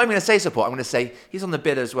mean. I'm not even going to say support. I'm going to say he's on the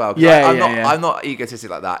bid as well. I'm not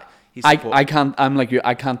egotistic like that. I can't. I'm like you.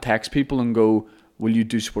 I can't text people and go, will you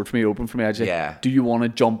do Support For Me, open for me? I'd say, Yeah. do you want to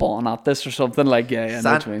jump on at this or something? Like, yeah, I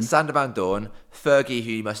know what you mean. Sander Van Dorn, Fergie,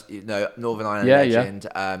 who you must know, Northern Ireland Yeah,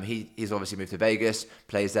 legend. He's obviously moved to Vegas,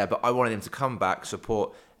 plays there, but I wanted him to come back,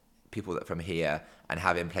 support people that from here, and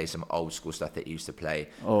have him play some old school stuff that he used to play.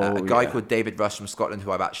 A guy called David Russ from Scotland,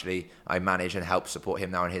 who I manage and help support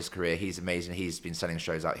him now in his career. He's amazing. He's been selling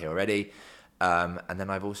shows out here already. And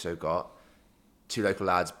then I've also got 2 local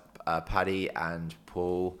lads, Paddy and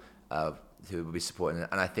Paul, who will be supporting,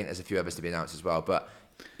 and I think there's a few others to be announced as well. But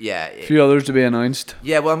yeah, A few others to be announced.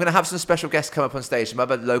 yeah. Well, I'm going to have some special guests come up on stage, some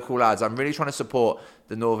other local lads. I'm really trying to support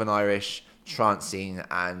the Northern Irish trance scene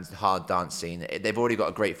and hard dance scene. They've already got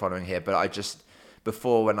a great following here, but I just,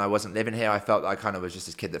 before, when I wasn't living here, I felt I kind of was just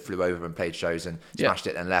this kid that flew over and played shows and smashed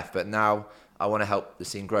it and left. But now I want to help the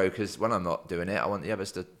scene grow, because when I'm not doing it, I want the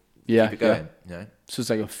others to keep it going. You know? So it's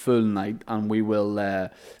like a full night, and we'll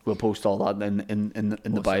post all that in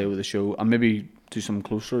the bio of the show, and maybe do some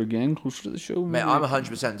closer to the show. Mate, I'm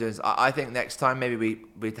 100% doing this. I think next time maybe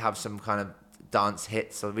we'd have some kind of dance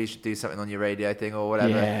hits, or we should do something on your radio thing or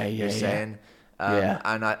whatever you're saying.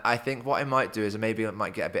 And I think what I might do is maybe I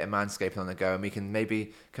might get a bit of manscaping on the go, and we can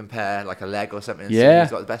maybe compare like a leg or something and see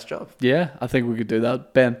who's got the best job. Yeah, I think we could do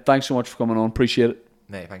that. Ben, thanks so much for coming on. Appreciate it.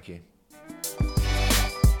 Mate, thank you.